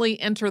formally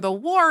enter the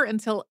war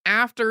until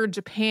after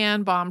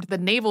Japan bombed the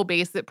naval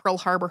base at Pearl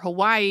Harbor,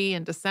 Hawaii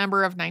in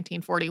December of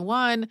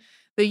 1941,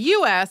 the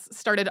U.S.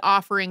 started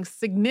offering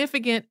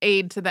significant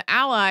aid to the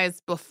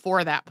Allies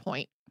before that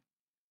point.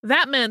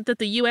 That meant that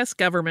the U.S.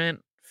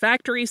 government,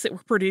 factories that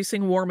were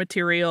producing war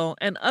material,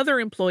 and other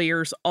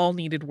employers all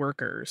needed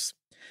workers.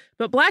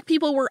 But Black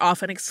people were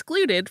often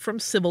excluded from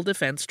civil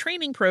defense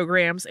training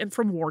programs and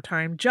from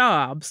wartime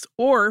jobs,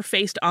 or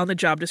faced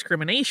on-the-job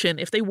discrimination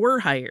if they were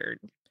hired.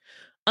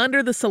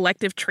 Under the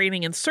Selective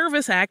Training and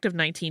Service Act of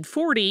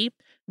 1940,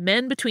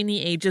 men between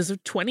the ages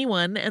of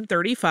 21 and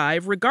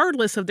 35,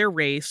 regardless of their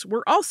race,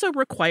 were also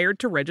required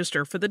to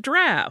register for the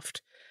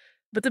draft.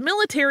 But the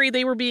military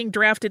they were being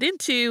drafted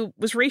into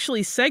was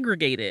racially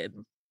segregated.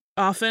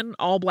 Often,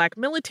 all Black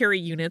military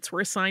units were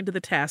assigned to the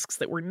tasks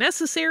that were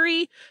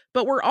necessary,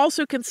 but were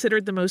also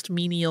considered the most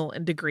menial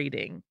and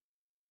degrading.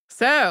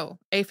 So,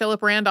 A.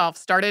 Philip Randolph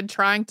started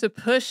trying to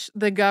push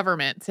the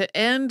government to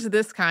end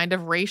this kind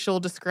of racial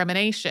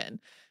discrimination.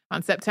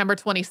 On September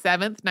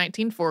 27th,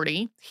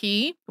 1940,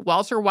 he,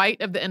 Walter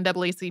White of the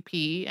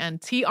NAACP,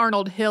 and T.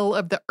 Arnold Hill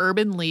of the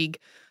Urban League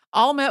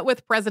all met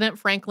with President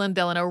Franklin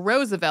Delano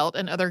Roosevelt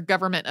and other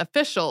government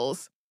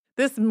officials.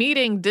 This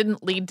meeting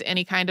didn't lead to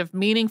any kind of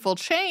meaningful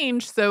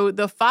change, so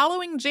the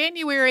following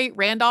January,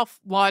 Randolph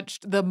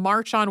launched the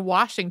March on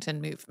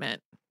Washington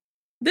movement.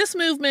 This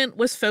movement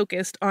was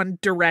focused on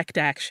direct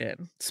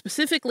action,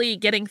 specifically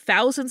getting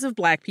thousands of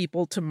Black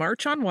people to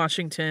march on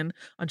Washington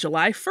on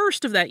July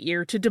 1st of that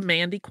year to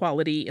demand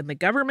equality in the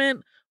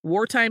government,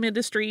 wartime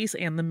industries,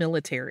 and the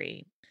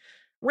military.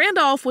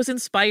 Randolph was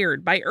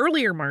inspired by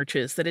earlier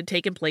marches that had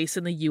taken place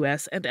in the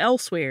U.S. and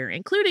elsewhere,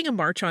 including a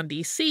march on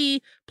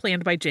D.C.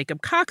 planned by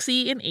Jacob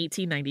Coxey in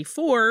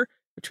 1894,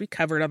 which we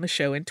covered on the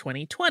show in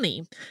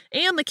 2020,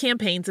 and the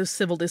campaigns of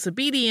civil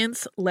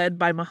disobedience led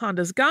by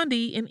Mohandas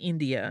Gandhi in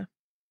India.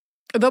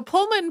 The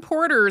Pullman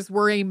Porters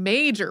were a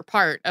major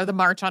part of the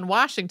March on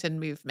Washington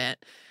movement.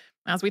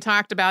 As we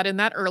talked about in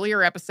that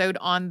earlier episode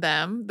on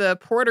them, the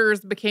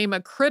Porters became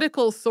a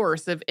critical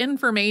source of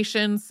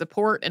information,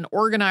 support, and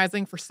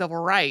organizing for civil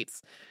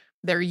rights.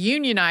 Their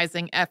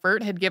unionizing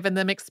effort had given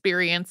them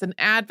experience in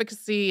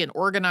advocacy and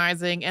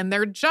organizing, and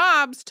their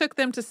jobs took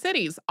them to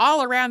cities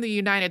all around the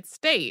United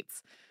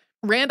States.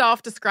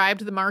 Randolph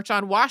described the March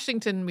on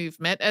Washington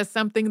movement as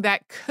something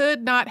that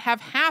could not have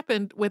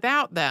happened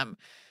without them.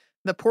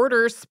 The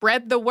Porters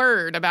spread the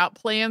word about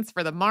plans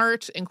for the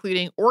march,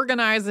 including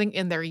organizing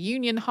in their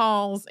union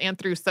halls and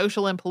through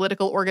social and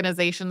political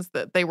organizations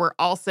that they were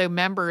also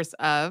members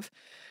of.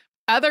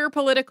 Other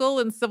political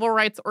and civil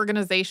rights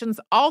organizations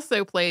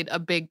also played a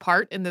big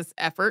part in this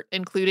effort,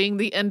 including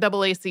the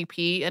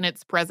NAACP and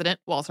its president,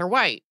 Walter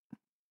White.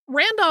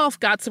 Randolph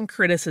got some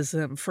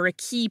criticism for a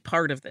key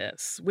part of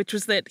this, which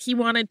was that he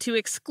wanted to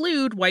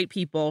exclude white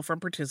people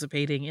from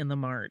participating in the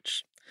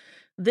march.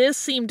 This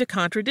seemed to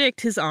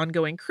contradict his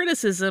ongoing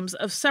criticisms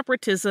of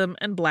separatism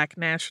and Black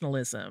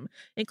nationalism,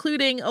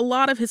 including a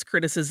lot of his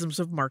criticisms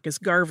of Marcus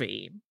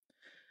Garvey.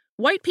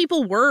 White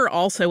people were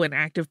also an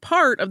active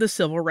part of the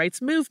civil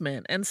rights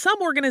movement, and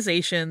some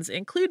organizations,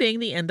 including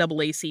the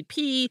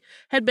NAACP,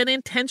 had been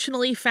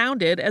intentionally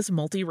founded as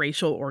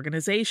multiracial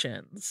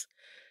organizations.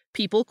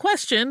 People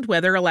questioned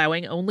whether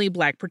allowing only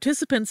Black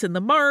participants in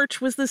the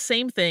march was the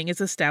same thing as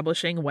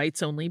establishing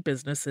whites-only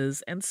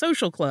businesses and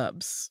social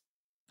clubs.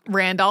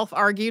 Randolph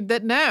argued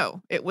that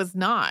no, it was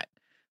not.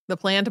 The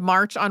planned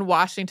March on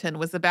Washington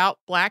was about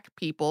Black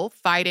people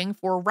fighting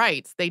for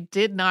rights they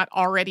did not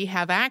already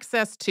have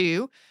access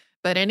to,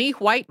 but any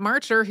white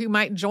marcher who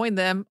might join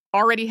them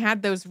already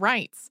had those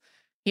rights.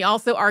 He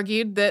also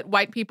argued that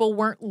white people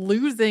weren't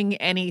losing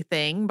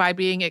anything by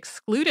being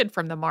excluded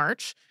from the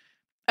march.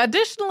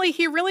 Additionally,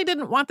 he really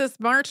didn't want this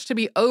march to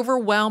be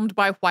overwhelmed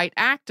by white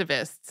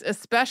activists,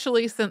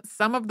 especially since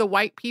some of the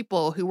white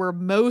people who were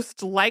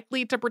most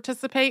likely to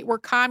participate were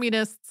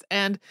communists,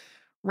 and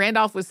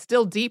Randolph was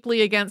still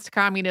deeply against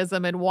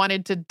communism and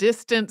wanted to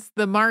distance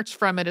the march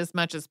from it as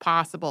much as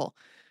possible.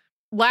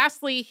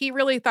 Lastly, he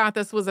really thought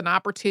this was an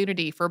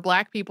opportunity for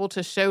Black people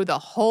to show the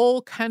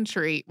whole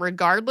country,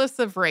 regardless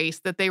of race,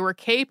 that they were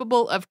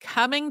capable of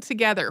coming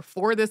together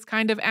for this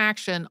kind of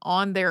action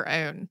on their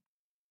own.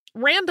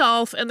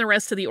 Randolph and the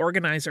rest of the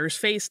organizers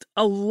faced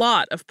a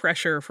lot of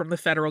pressure from the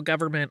federal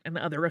government and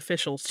other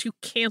officials to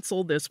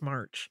cancel this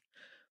march.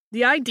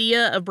 The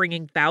idea of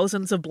bringing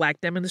thousands of Black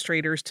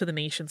demonstrators to the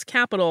nation's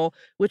capital,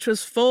 which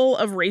was full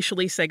of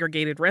racially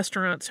segregated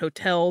restaurants,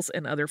 hotels,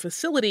 and other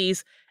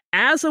facilities,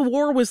 as a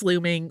war was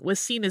looming, was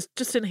seen as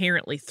just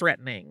inherently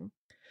threatening.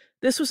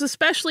 This was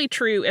especially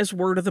true as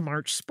word of the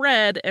march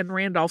spread, and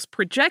Randolph's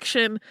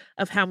projection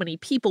of how many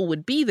people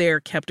would be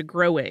there kept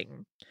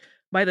growing.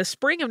 By the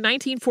spring of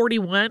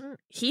 1941,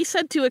 he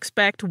said to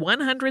expect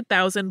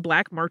 100,000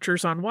 Black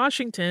marchers on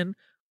Washington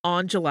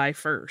on July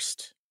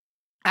 1st.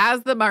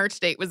 As the march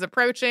date was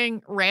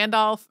approaching,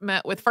 Randolph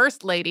met with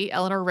First Lady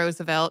Eleanor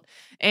Roosevelt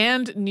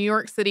and New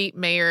York City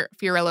Mayor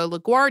Fiorello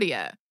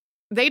LaGuardia.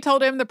 They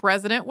told him the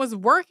president was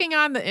working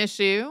on the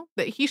issue,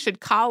 that he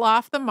should call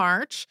off the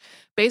march.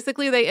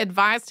 Basically, they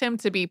advised him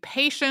to be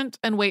patient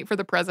and wait for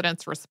the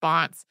president's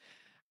response.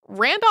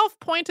 Randolph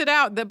pointed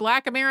out that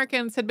Black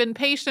Americans had been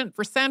patient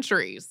for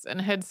centuries and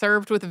had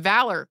served with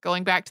valor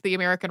going back to the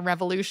American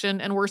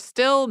Revolution and were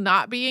still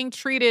not being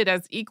treated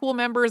as equal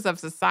members of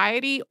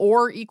society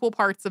or equal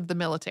parts of the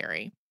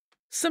military.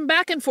 Some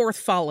back and forth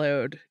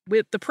followed,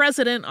 with the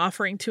president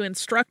offering to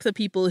instruct the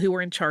people who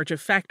were in charge of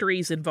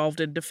factories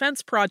involved in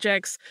defense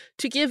projects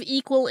to give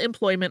equal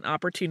employment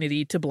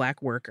opportunity to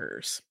Black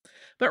workers.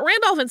 But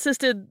Randolph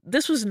insisted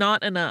this was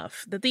not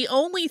enough, that the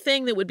only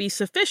thing that would be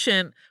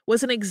sufficient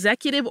was an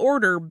executive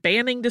order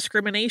banning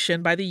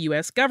discrimination by the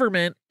U.S.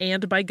 government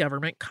and by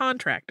government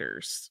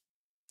contractors.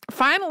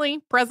 Finally,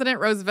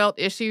 President Roosevelt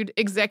issued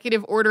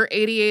Executive Order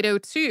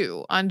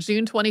 8802 on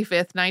June 25,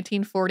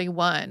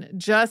 1941,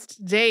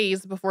 just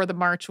days before the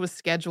march was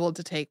scheduled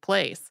to take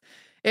place.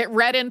 It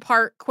read in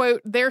part,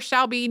 quote, "There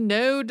shall be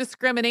no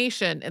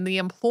discrimination in the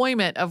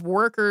employment of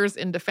workers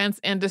in defense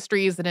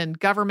industries and in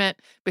government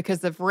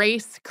because of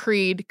race,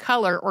 creed,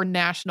 color, or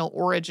national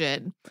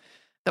origin."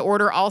 The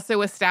order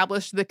also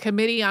established the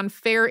Committee on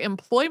Fair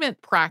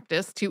Employment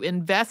Practice to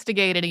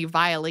investigate any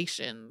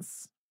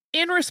violations.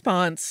 In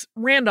response,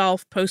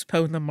 Randolph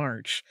postponed the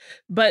march,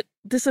 but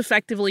this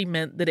effectively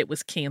meant that it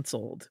was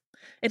canceled.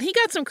 And he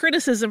got some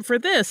criticism for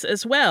this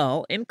as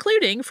well,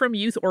 including from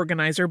youth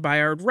organizer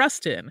Bayard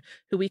Rustin,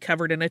 who we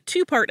covered in a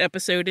two-part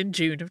episode in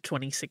June of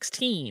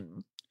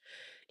 2016.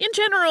 In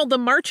general, the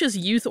march's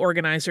youth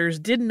organizers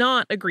did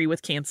not agree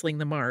with canceling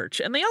the march,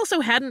 and they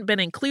also hadn't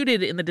been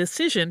included in the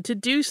decision to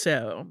do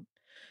so.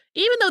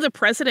 Even though the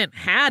president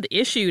had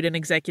issued an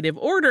executive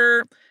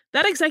order,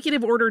 that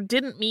executive order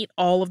didn't meet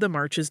all of the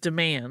march's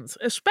demands,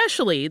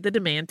 especially the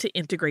demand to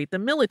integrate the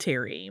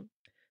military.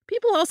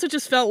 People also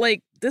just felt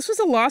like this was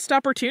a lost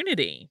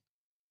opportunity.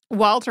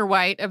 Walter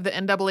White of the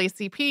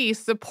NAACP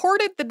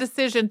supported the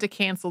decision to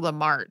cancel the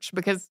march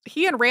because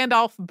he and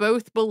Randolph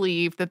both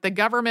believed that the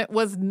government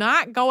was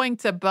not going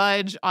to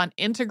budge on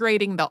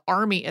integrating the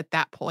Army at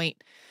that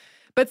point.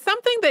 But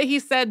something that he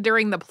said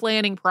during the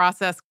planning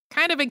process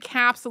kind of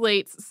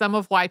encapsulates some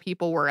of why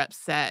people were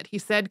upset. He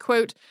said,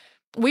 quote,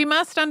 "We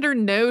must under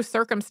no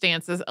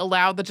circumstances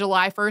allow the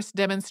July 1st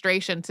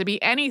demonstration to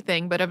be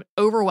anything but an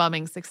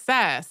overwhelming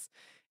success.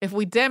 If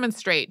we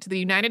demonstrate to the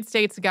United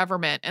States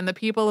government and the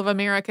people of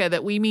America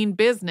that we mean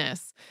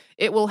business,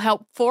 it will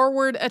help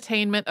forward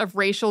attainment of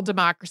racial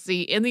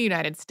democracy in the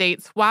United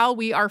States while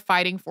we are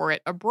fighting for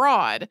it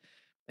abroad.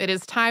 It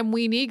is time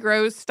we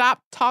Negroes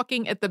stopped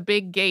talking at the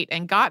big gate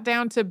and got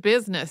down to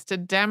business to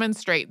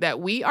demonstrate that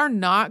we are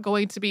not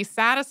going to be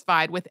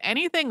satisfied with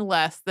anything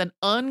less than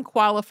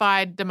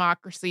unqualified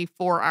democracy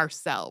for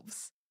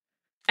ourselves."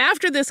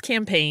 After this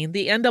campaign,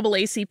 the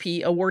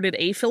NAACP awarded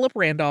A. Philip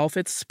Randolph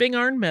its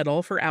Spingarn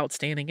Medal for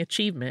outstanding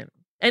achievement.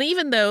 And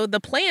even though the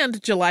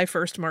planned July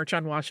 1st March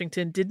on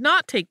Washington did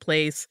not take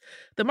place,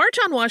 the March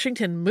on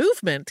Washington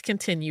movement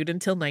continued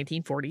until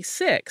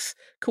 1946,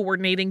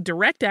 coordinating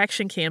direct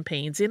action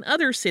campaigns in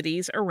other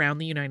cities around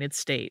the United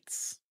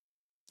States.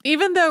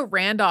 Even though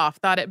Randolph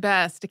thought it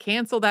best to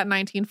cancel that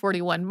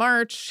 1941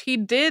 march, he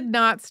did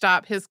not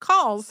stop his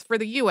calls for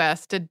the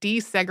U.S. to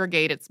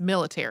desegregate its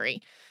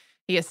military.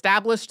 He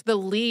established the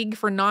League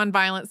for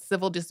Nonviolent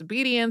Civil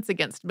Disobedience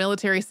Against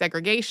Military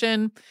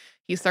Segregation.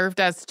 He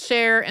served as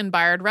chair, and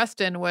Bayard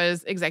Rustin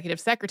was executive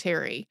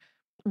secretary.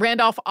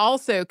 Randolph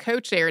also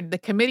co-chaired the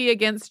Committee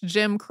Against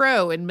Jim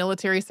Crow in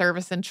Military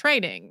Service and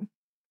Training.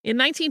 In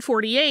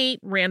 1948,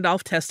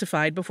 Randolph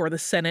testified before the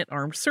Senate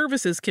Armed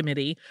Services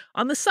Committee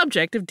on the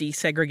subject of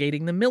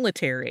desegregating the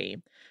military.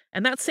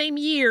 And that same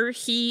year,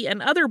 he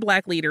and other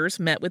Black leaders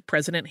met with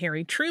President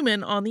Harry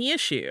Truman on the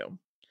issue.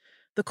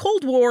 The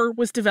Cold War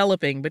was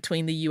developing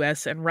between the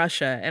U.S. and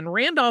Russia, and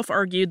Randolph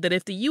argued that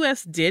if the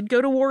U.S. did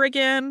go to war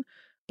again,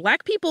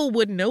 Black people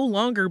would no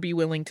longer be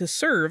willing to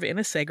serve in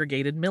a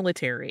segregated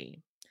military.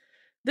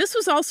 This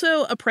was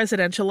also a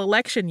presidential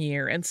election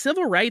year, and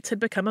civil rights had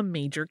become a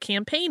major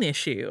campaign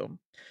issue.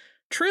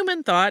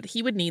 Truman thought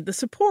he would need the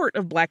support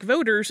of Black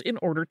voters in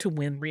order to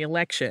win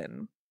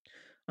re-election.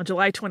 On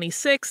July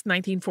 26,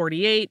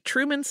 1948,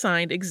 Truman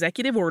signed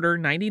Executive Order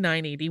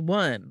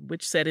 9981,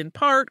 which said in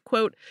part,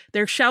 quote,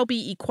 "There shall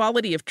be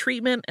equality of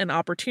treatment and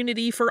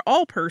opportunity for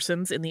all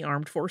persons in the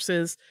armed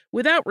forces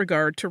without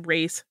regard to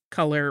race,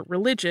 color,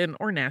 religion,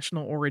 or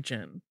national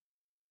origin."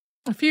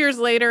 A few years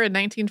later, in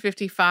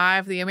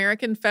 1955, the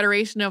American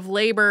Federation of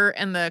Labor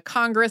and the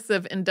Congress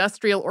of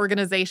Industrial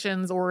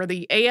Organizations, or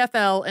the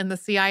AFL and the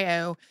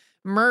CIO,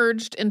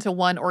 merged into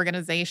one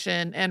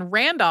organization, and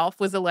Randolph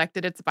was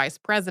elected its vice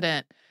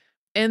president.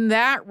 In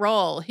that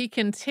role, he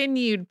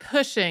continued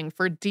pushing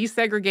for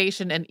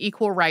desegregation and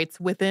equal rights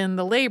within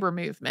the labor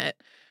movement.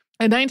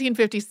 In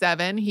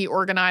 1957, he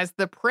organized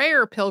the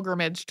Prayer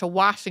Pilgrimage to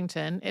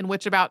Washington, in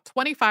which about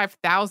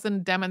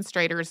 25,000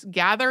 demonstrators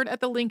gathered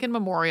at the Lincoln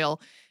Memorial,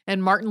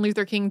 and Martin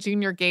Luther King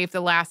Jr. gave the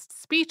last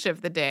speech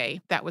of the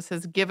day. That was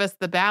his Give Us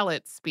the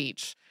Ballot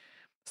speech.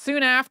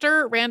 Soon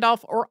after,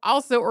 Randolph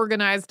also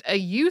organized a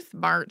youth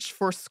march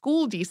for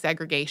school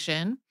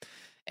desegregation.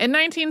 In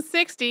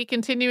 1960,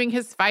 continuing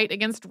his fight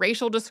against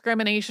racial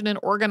discrimination and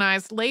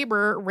organized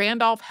labor,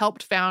 Randolph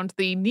helped found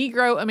the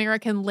Negro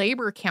American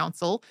Labor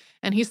Council,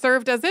 and he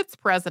served as its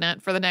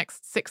president for the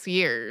next 6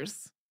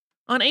 years.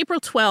 On April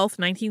 12,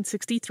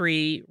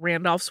 1963,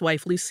 Randolph's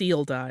wife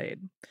Lucille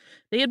died.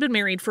 They had been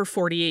married for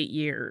 48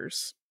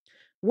 years.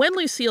 When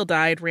Lucille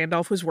died,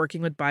 Randolph was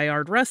working with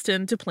Bayard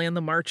Rustin to plan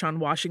the March on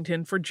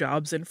Washington for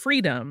Jobs and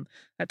Freedom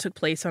that took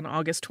place on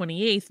August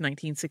 28,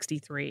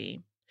 1963.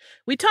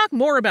 We talk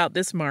more about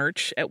this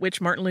march, at which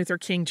Martin Luther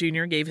King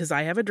Jr. gave his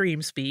I Have a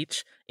Dream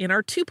speech, in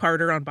our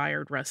two-parter on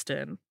Bayard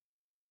Rustin.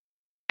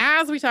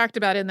 As we talked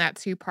about in that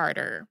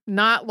two-parter,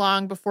 not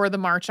long before the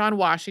March on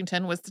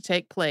Washington was to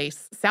take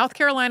place, South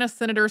Carolina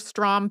Senator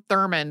Strom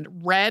Thurmond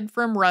read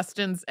from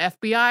Rustin's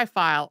FBI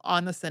file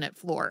on the Senate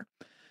floor.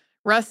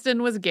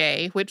 Rustin was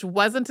gay, which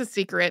wasn't a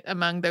secret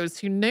among those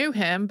who knew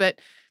him, but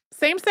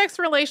same-sex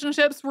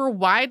relationships were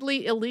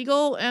widely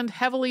illegal and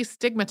heavily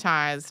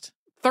stigmatized.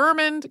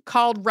 Thurmond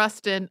called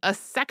Rustin a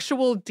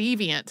sexual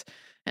deviant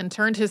and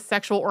turned his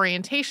sexual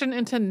orientation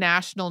into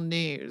national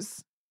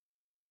news.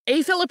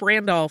 A. Philip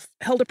Randolph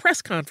held a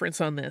press conference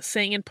on this,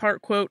 saying in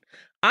part, quote,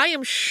 "I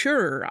am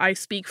sure I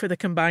speak for the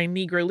combined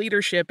Negro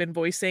leadership in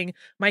voicing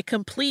my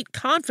complete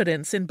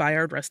confidence in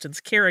Bayard Rustin's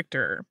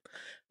character.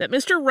 That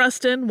Mr.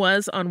 Rustin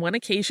was on one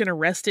occasion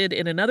arrested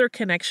in another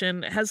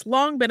connection has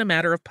long been a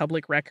matter of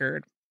public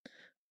record.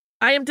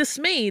 I am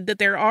dismayed that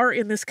there are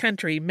in this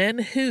country men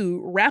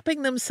who,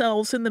 wrapping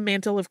themselves in the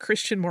mantle of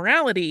Christian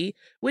morality,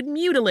 would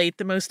mutilate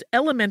the most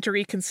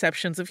elementary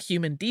conceptions of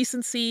human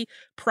decency,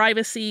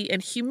 privacy,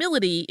 and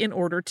humility in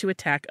order to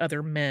attack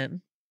other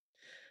men.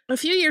 A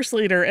few years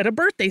later, at a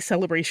birthday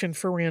celebration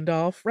for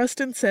Randolph,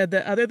 Rustin said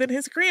that other than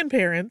his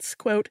grandparents,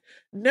 quote,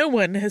 "No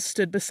one has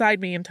stood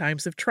beside me in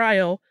times of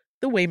trial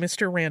the way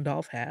Mr.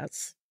 Randolph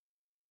has."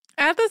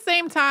 At the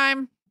same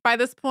time, by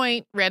this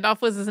point,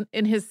 Randolph was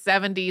in his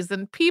 70s,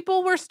 and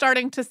people were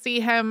starting to see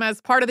him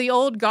as part of the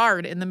old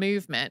guard in the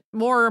movement,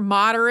 more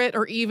moderate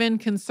or even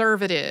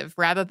conservative,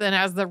 rather than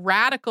as the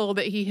radical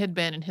that he had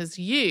been in his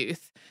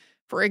youth.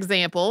 For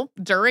example,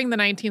 during the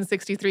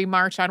 1963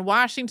 March on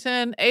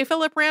Washington, A.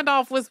 Philip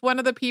Randolph was one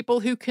of the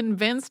people who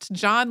convinced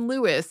John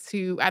Lewis,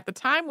 who at the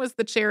time was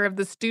the chair of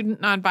the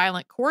Student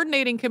Nonviolent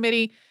Coordinating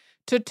Committee,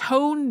 to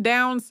tone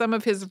down some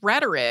of his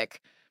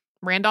rhetoric.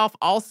 Randolph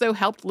also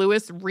helped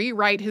Lewis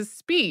rewrite his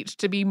speech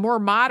to be more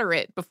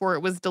moderate before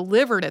it was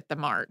delivered at the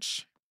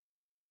march.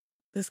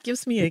 This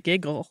gives me a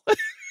giggle.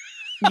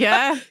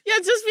 Yeah? Yeah,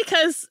 just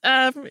because,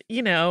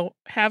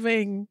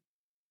 having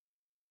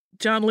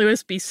John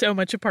Lewis be so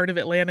much a part of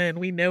Atlanta and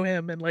we know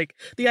him, and like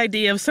the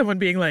idea of someone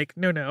being like,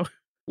 no,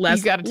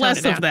 less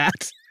of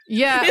that.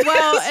 Yeah,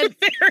 well,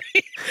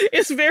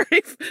 it's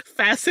very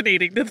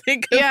fascinating to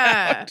think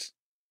about.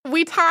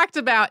 We talked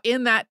about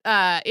in the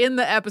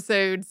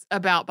episodes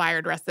about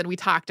Bayard Rustin, we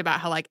talked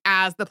about how, like,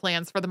 as the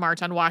plans for the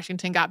March on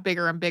Washington got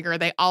bigger and bigger,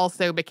 they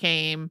also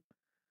became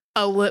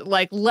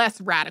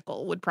less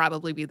radical would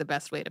probably be the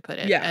best way to put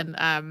it. Yeah.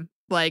 And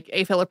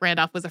A. Philip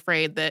Randolph was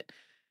afraid that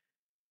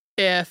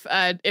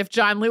if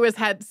John Lewis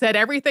had said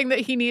everything that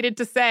he needed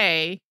to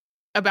say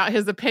about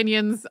his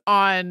opinions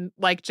on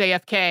like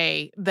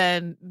JFK,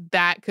 then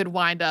that could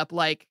wind up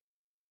like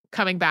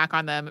coming back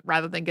on them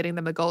rather than getting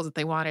them the goals that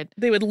they wanted.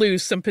 They would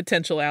lose some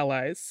potential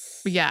allies.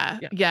 Yeah.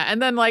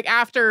 And then like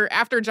after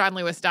John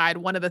Lewis died,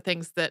 one of the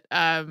things that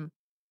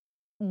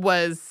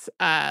was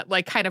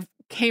kind of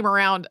came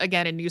around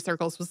again in news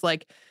circles was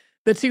like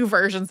the two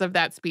versions of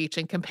that speech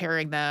and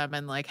comparing them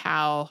and like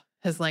how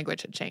his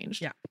language had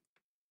changed. Yeah.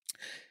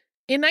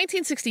 In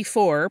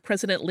 1964,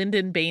 President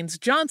Lyndon Baines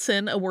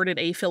Johnson awarded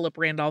A. Philip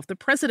Randolph the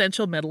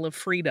Presidential Medal of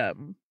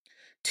Freedom.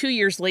 2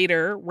 years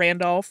later,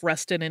 Randolph,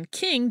 Rustin, and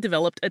King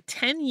developed a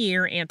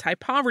 10-year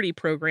anti-poverty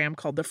program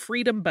called the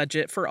Freedom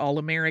Budget for All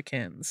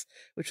Americans,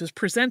 which was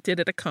presented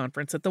at a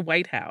conference at the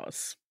White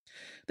House.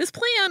 This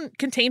plan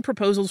contained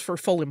proposals for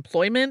full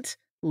employment,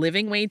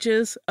 living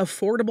wages,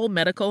 affordable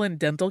medical and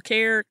dental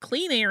care,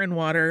 clean air and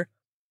water,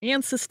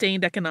 and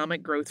sustained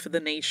economic growth for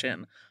the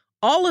nation,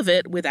 all of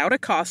it without a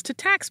cost to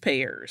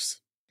taxpayers.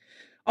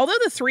 Although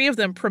the three of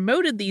them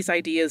promoted these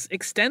ideas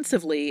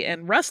extensively,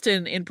 and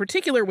Rustin in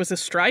particular was a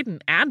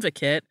strident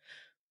advocate,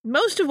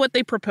 most of what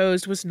they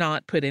proposed was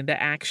not put into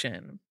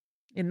action.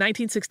 In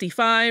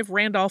 1965,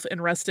 Randolph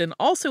and Rustin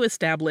also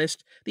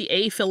established the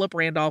A. Philip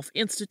Randolph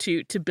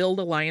Institute to build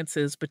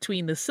alliances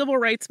between the civil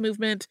rights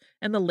movement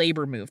and the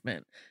labor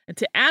movement, and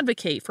to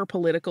advocate for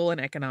political and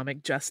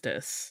economic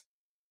justice.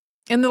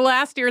 In the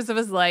last years of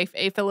his life,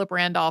 A. Philip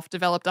Randolph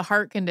developed a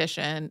heart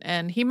condition,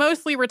 and he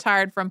mostly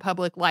retired from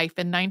public life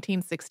in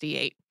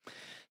 1968.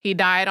 He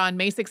died on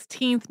May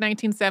 16,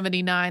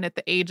 1979, at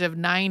the age of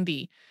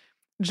 90.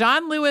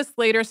 John Lewis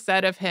later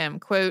said of him,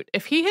 quote,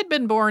 "If he had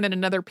been born in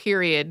another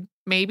period,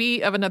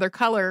 maybe of another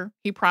color,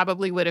 he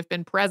probably would have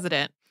been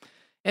president.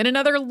 In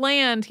another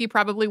land, he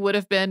probably would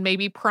have been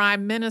maybe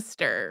prime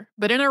minister.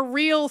 But in a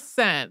real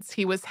sense,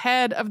 he was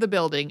head of the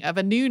building of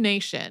a new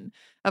nation,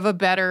 of a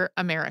better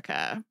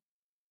America."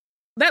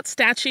 That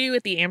statue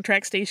at the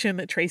Amtrak station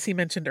that Tracy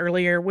mentioned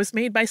earlier was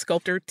made by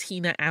sculptor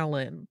Tina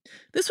Allen.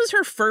 This was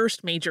her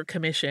first major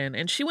commission,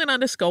 and she went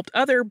on to sculpt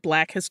other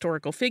Black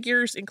historical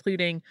figures,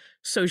 including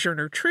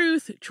Sojourner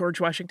Truth,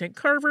 George Washington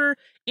Carver,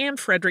 and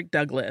Frederick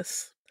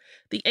Douglass.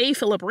 The A.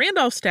 Philip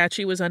Randolph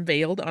statue was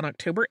unveiled on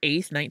October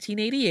 8,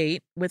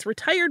 1988, with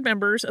retired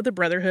members of the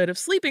Brotherhood of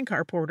Sleeping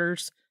Car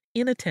Porters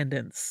in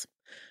attendance.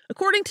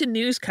 According to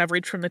news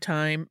coverage from the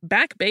time,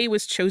 Back Bay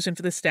was chosen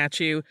for the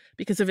statue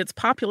because of its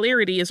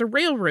popularity as a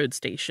railroad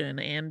station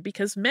and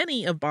because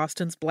many of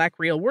Boston's Black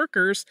rail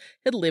workers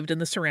had lived in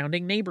the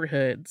surrounding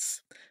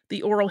neighborhoods.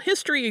 The oral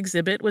history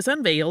exhibit was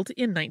unveiled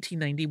in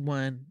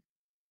 1991.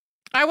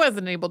 I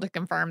wasn't able to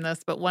confirm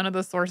this, but one of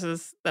the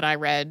sources that I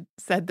read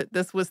said that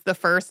this was the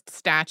first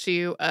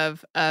statue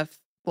of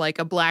like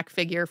a Black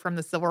figure from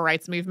the civil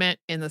rights movement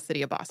in the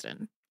city of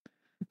Boston.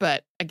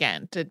 But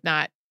again,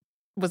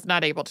 was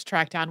not able to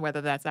track down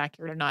whether that's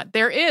accurate or not.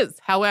 There is,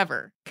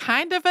 however,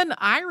 kind of an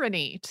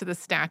irony to the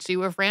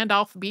statue of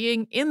Randolph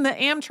being in the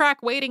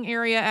Amtrak waiting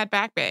area at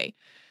Back Bay.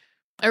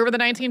 Over the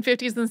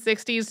 1950s and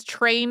 60s,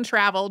 train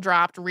travel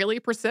dropped really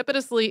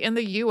precipitously in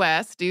the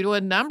U.S. due to a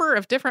number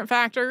of different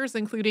factors,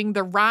 including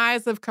the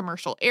rise of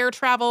commercial air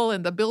travel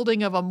and the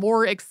building of a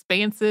more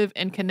expansive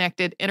and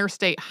connected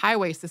interstate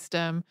highway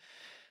system.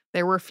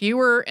 There were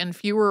fewer and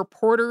fewer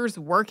porters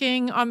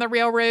working on the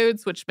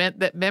railroads, which meant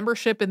that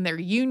membership in their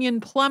union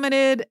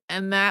plummeted,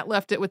 and that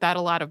left it without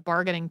a lot of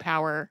bargaining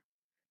power.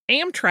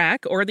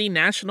 Amtrak, or the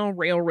National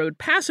Railroad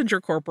Passenger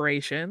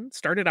Corporation,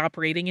 started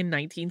operating in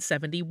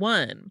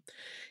 1971.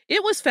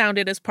 It was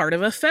founded as part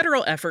of a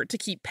federal effort to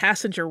keep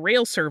passenger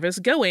rail service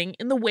going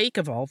in the wake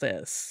of all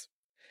this.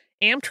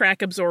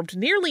 Amtrak absorbed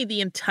nearly the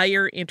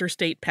entire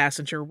interstate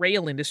passenger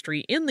rail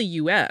industry in the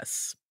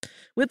U.S.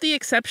 With the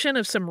exception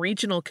of some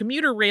regional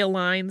commuter rail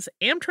lines,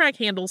 Amtrak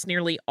handles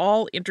nearly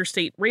all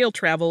interstate rail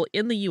travel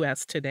in the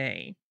U.S.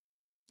 today.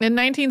 In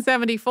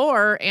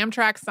 1974,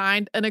 Amtrak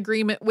signed an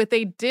agreement with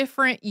a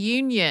different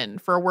union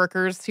for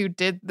workers who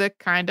did the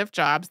kind of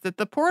jobs that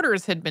the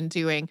porters had been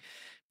doing.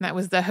 That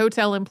was the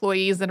Hotel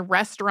Employees and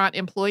Restaurant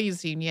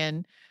Employees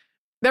Union.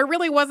 There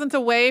really wasn't a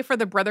way for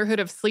the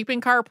Brotherhood of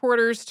Sleeping Car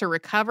Porters to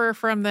recover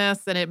from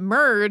this, and it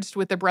merged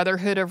with the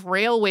Brotherhood of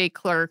Railway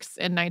Clerks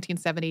in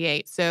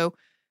 1978. So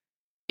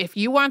if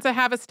you want to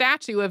have a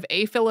statue of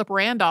A. Philip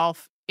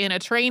Randolph in a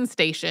train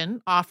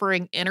station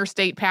offering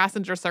interstate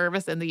passenger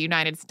service in the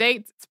United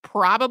States, it's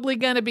probably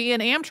going to be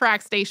an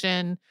Amtrak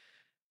station.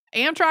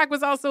 Amtrak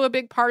was also a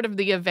big part of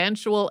the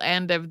eventual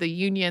end of the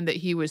union that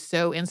he was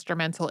so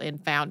instrumental in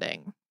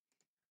founding.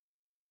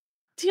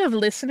 Do you have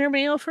listener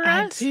mail for us?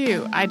 I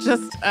do. I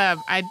just,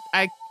 I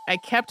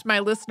kept my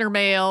listener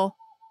mail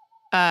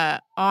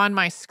on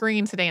my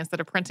screen today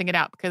instead of printing it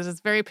out because it's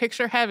very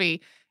picture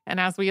heavy. And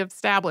as we have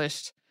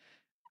established,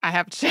 I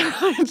have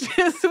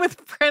challenges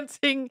with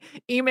printing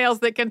emails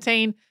that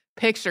contain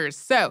pictures.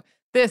 So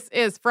this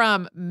is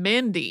from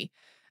Mindy.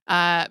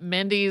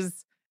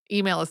 Mindy's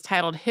email is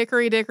titled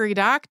Hickory Dickory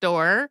Dock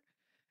Door.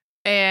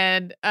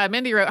 And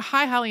Mindy wrote,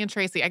 "Hi, Holly and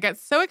Tracy. I got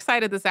so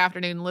excited this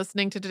afternoon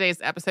listening to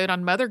today's episode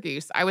on Mother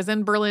Goose. I was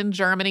in Berlin,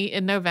 Germany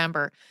in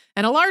November,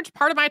 and a large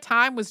part of my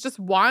time was just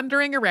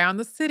wandering around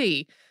the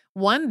city.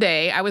 One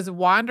day, I was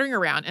wandering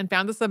around and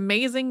found this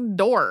amazing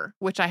door,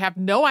 which I have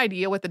no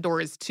idea what the door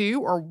is to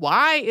or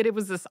why it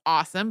was this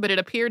awesome, but it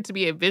appeared to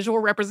be a visual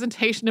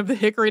representation of the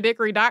Hickory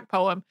Dickory Dock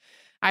poem.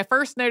 I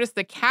first noticed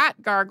the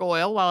cat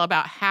gargoyle while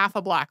about half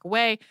a block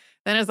away.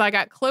 Then as I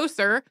got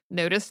closer,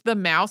 noticed the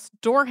mouse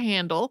door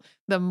handle.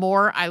 The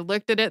more I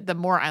looked at it, the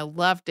more I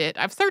loved it.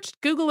 I've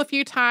searched Google a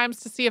few times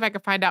to see if I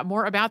could find out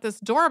more about this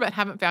door, but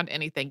haven't found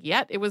anything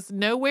yet. It was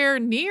nowhere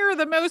near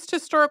the most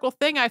historical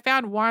thing I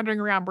found wandering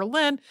around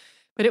Berlin,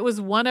 but it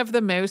was one of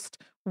the most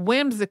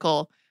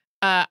whimsical.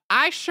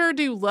 I sure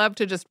do love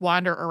to just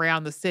wander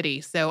around the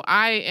city. So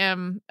I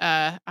am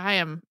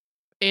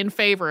in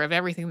favor of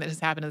everything that has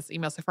happened in this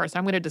email so far. So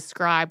I'm going to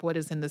describe what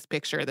is in this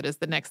picture that is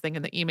the next thing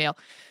in the email.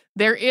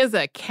 There is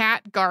a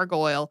cat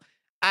gargoyle.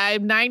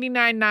 I'm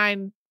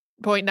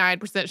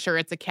 99.9% sure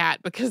it's a cat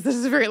because this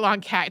is a very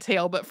long cat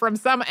tail, but from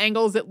some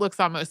angles, it looks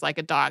almost like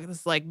a dog. This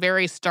is like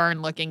very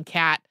stern looking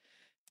cat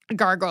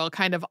gargoyle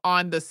kind of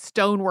on the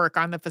stonework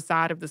on the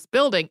facade of this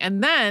building.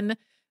 And then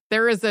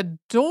there is a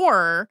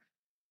door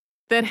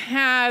that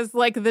has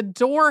like the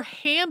door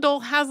handle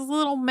has a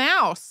little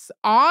mouse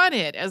on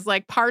it as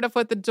like part of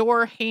what the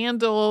door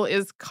handle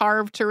is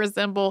carved to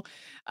resemble.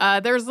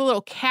 There's a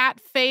little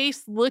cat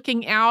face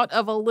looking out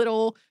of a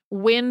little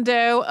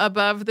window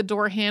above the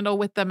door handle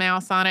with the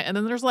mouse on it. And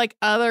then there's like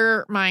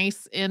other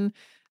mice in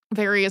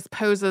various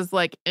poses,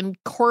 like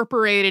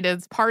incorporated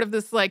as part of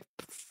this like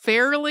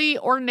fairly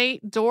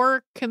ornate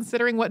door,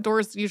 considering what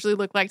doors usually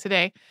look like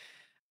today.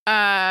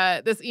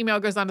 This email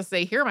goes on to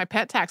say, here are my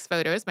pet tax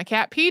photos. My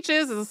cat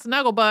Peaches is a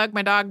snuggle bug.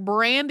 My dog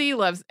Brandy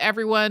loves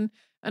everyone.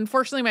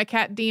 Unfortunately, my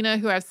cat Dina,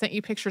 who I've sent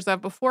you pictures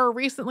of before,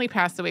 recently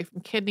passed away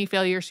from kidney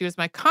failure. She was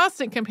my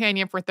constant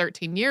companion for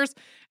 13 years,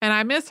 and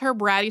I miss her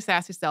bratty,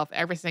 sassy self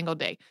every single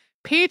day.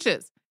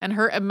 Peaches and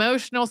her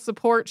emotional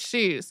support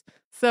shoes.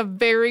 It's a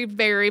very,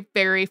 very,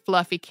 very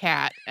fluffy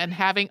cat. And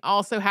having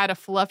also had a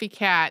fluffy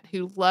cat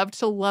who loved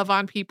to love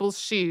on people's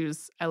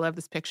shoes, I love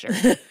this picture.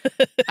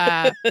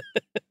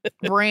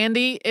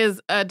 Brandy is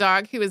a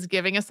dog who is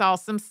giving us all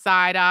some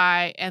side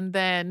eye. And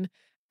then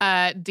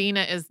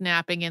Dina is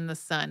napping in the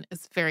sun.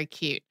 It's very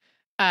cute.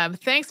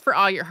 Thanks for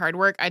all your hard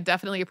work. I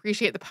definitely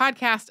appreciate the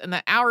podcast and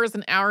the hours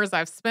and hours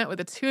I've spent with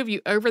the two of you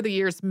over the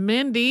years.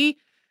 Mindy,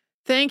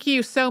 thank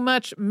you so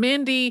much,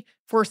 Mindy,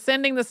 for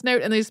sending this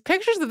note and these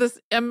pictures of this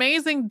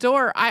amazing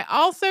door. I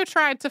also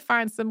tried to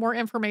find some more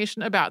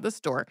information about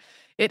this door.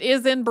 It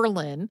is in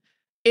Berlin.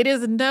 It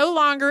is no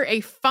longer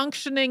a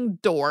functioning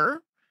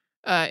door.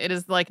 It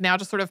is like now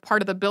just sort of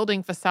part of the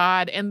building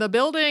facade. And the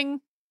building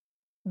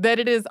that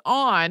it is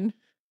on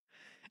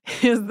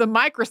is the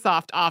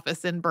Microsoft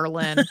office in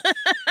Berlin.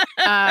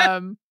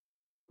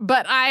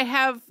 But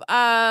I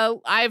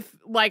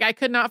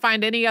could not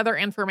find any other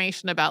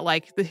information about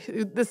like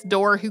this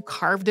door, who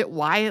carved it,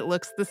 why it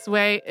looks this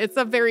way. It's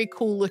a very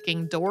cool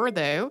looking door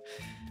though.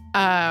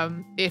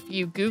 If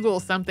you Google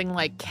something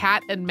like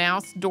cat and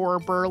mouse door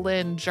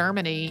Berlin,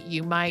 Germany,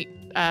 you might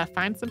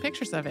find some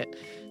pictures of it.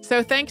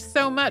 So thanks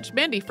so much,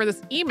 Mindy, for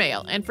this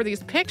email and for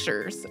these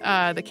pictures,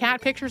 the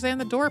cat pictures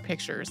and the door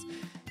pictures.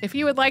 If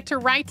you would like to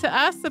write to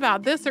us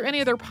about this or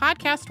any other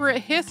podcast, we're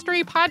at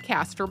History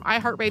Podcast from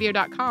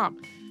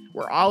iHeartRadio.com.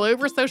 We're all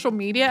over social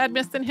media at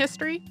Missed in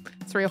History.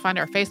 It's where you'll find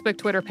our Facebook,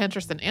 Twitter,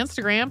 Pinterest, and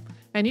Instagram.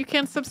 And you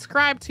can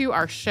subscribe to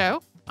our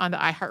show on the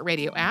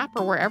iHeartRadio app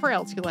or wherever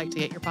else you like to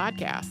get your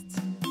podcasts.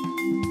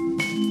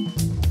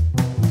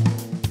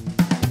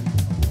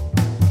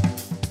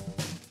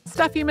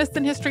 Stuff You Missed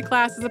in History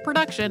Class is a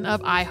production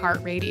of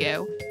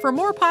iHeartRadio. For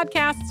more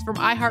podcasts from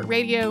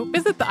iHeartRadio,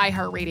 visit the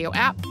iHeartRadio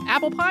app,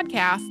 Apple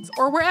Podcasts,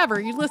 or wherever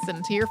you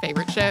listen to your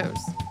favorite shows.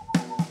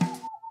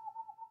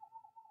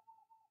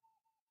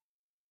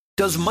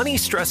 Does money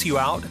stress you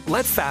out?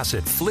 Let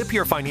Facet flip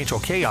your financial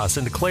chaos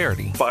into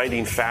clarity.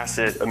 Finding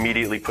Facet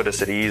immediately put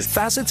us at ease.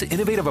 Facet's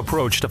innovative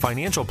approach to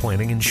financial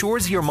planning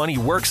ensures your money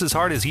works as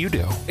hard as you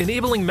do,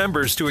 enabling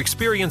members to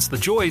experience the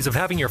joys of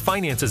having your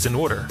finances in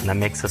order. And that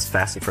makes us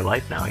Facet for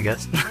life now, I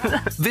guess.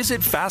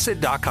 Visit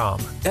Facet.com,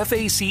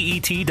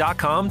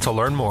 Facet.com to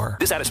learn more.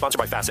 This ad is sponsored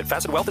by Facet.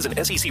 Facet Wealth is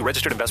an SEC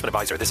registered investment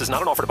advisor. This is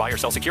not an offer to buy or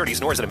sell securities,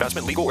 nor is it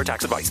investment, legal, or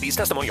tax advice. These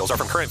testimonials are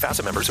from current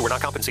Facet members who are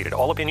not compensated.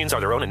 All opinions are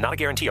their own and not a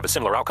guarantee of a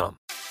similar outcome.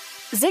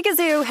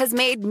 Zigazoo has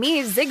made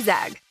me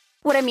zigzag.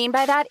 What I mean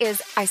by that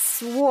is I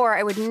swore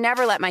I would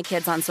never let my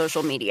kids on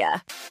social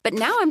media. But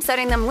now I'm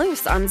setting them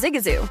loose on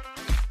Zigazoo.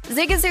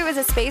 Zigazoo is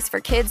a space for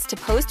kids to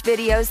post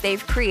videos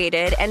they've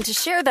created and to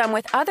share them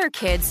with other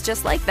kids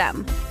just like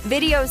them.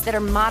 Videos that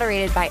are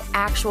moderated by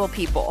actual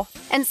people.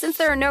 And since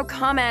there are no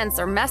comments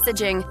or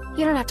messaging,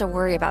 you don't have to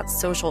worry about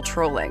social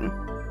trolling.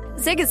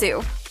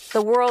 Zigazoo,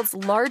 the world's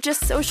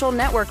largest social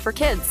network for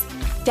kids.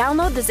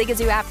 Download the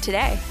Zigazoo app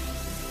today.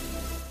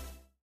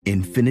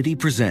 Infiniti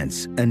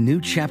presents a new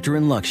chapter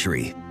in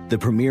luxury, the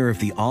premiere of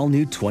the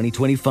all-new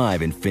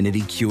 2025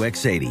 Infiniti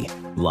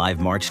QX80, live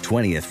March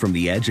 20th from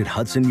the Edge at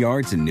Hudson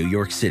Yards in New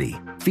York City,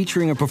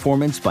 featuring a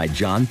performance by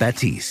John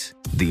Batiste.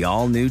 The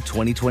all-new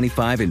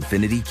 2025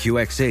 Infiniti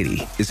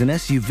QX80 is an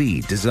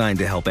SUV designed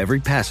to help every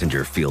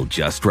passenger feel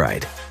just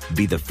right.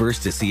 Be the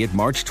first to see it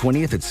March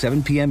 20th at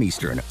 7 p.m.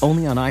 Eastern,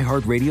 only on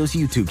iHeartRadio's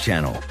YouTube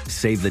channel.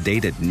 Save the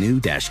date at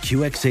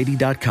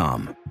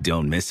new-QX80.com.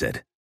 Don't miss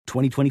it.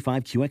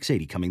 2025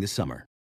 QX80 coming this summer.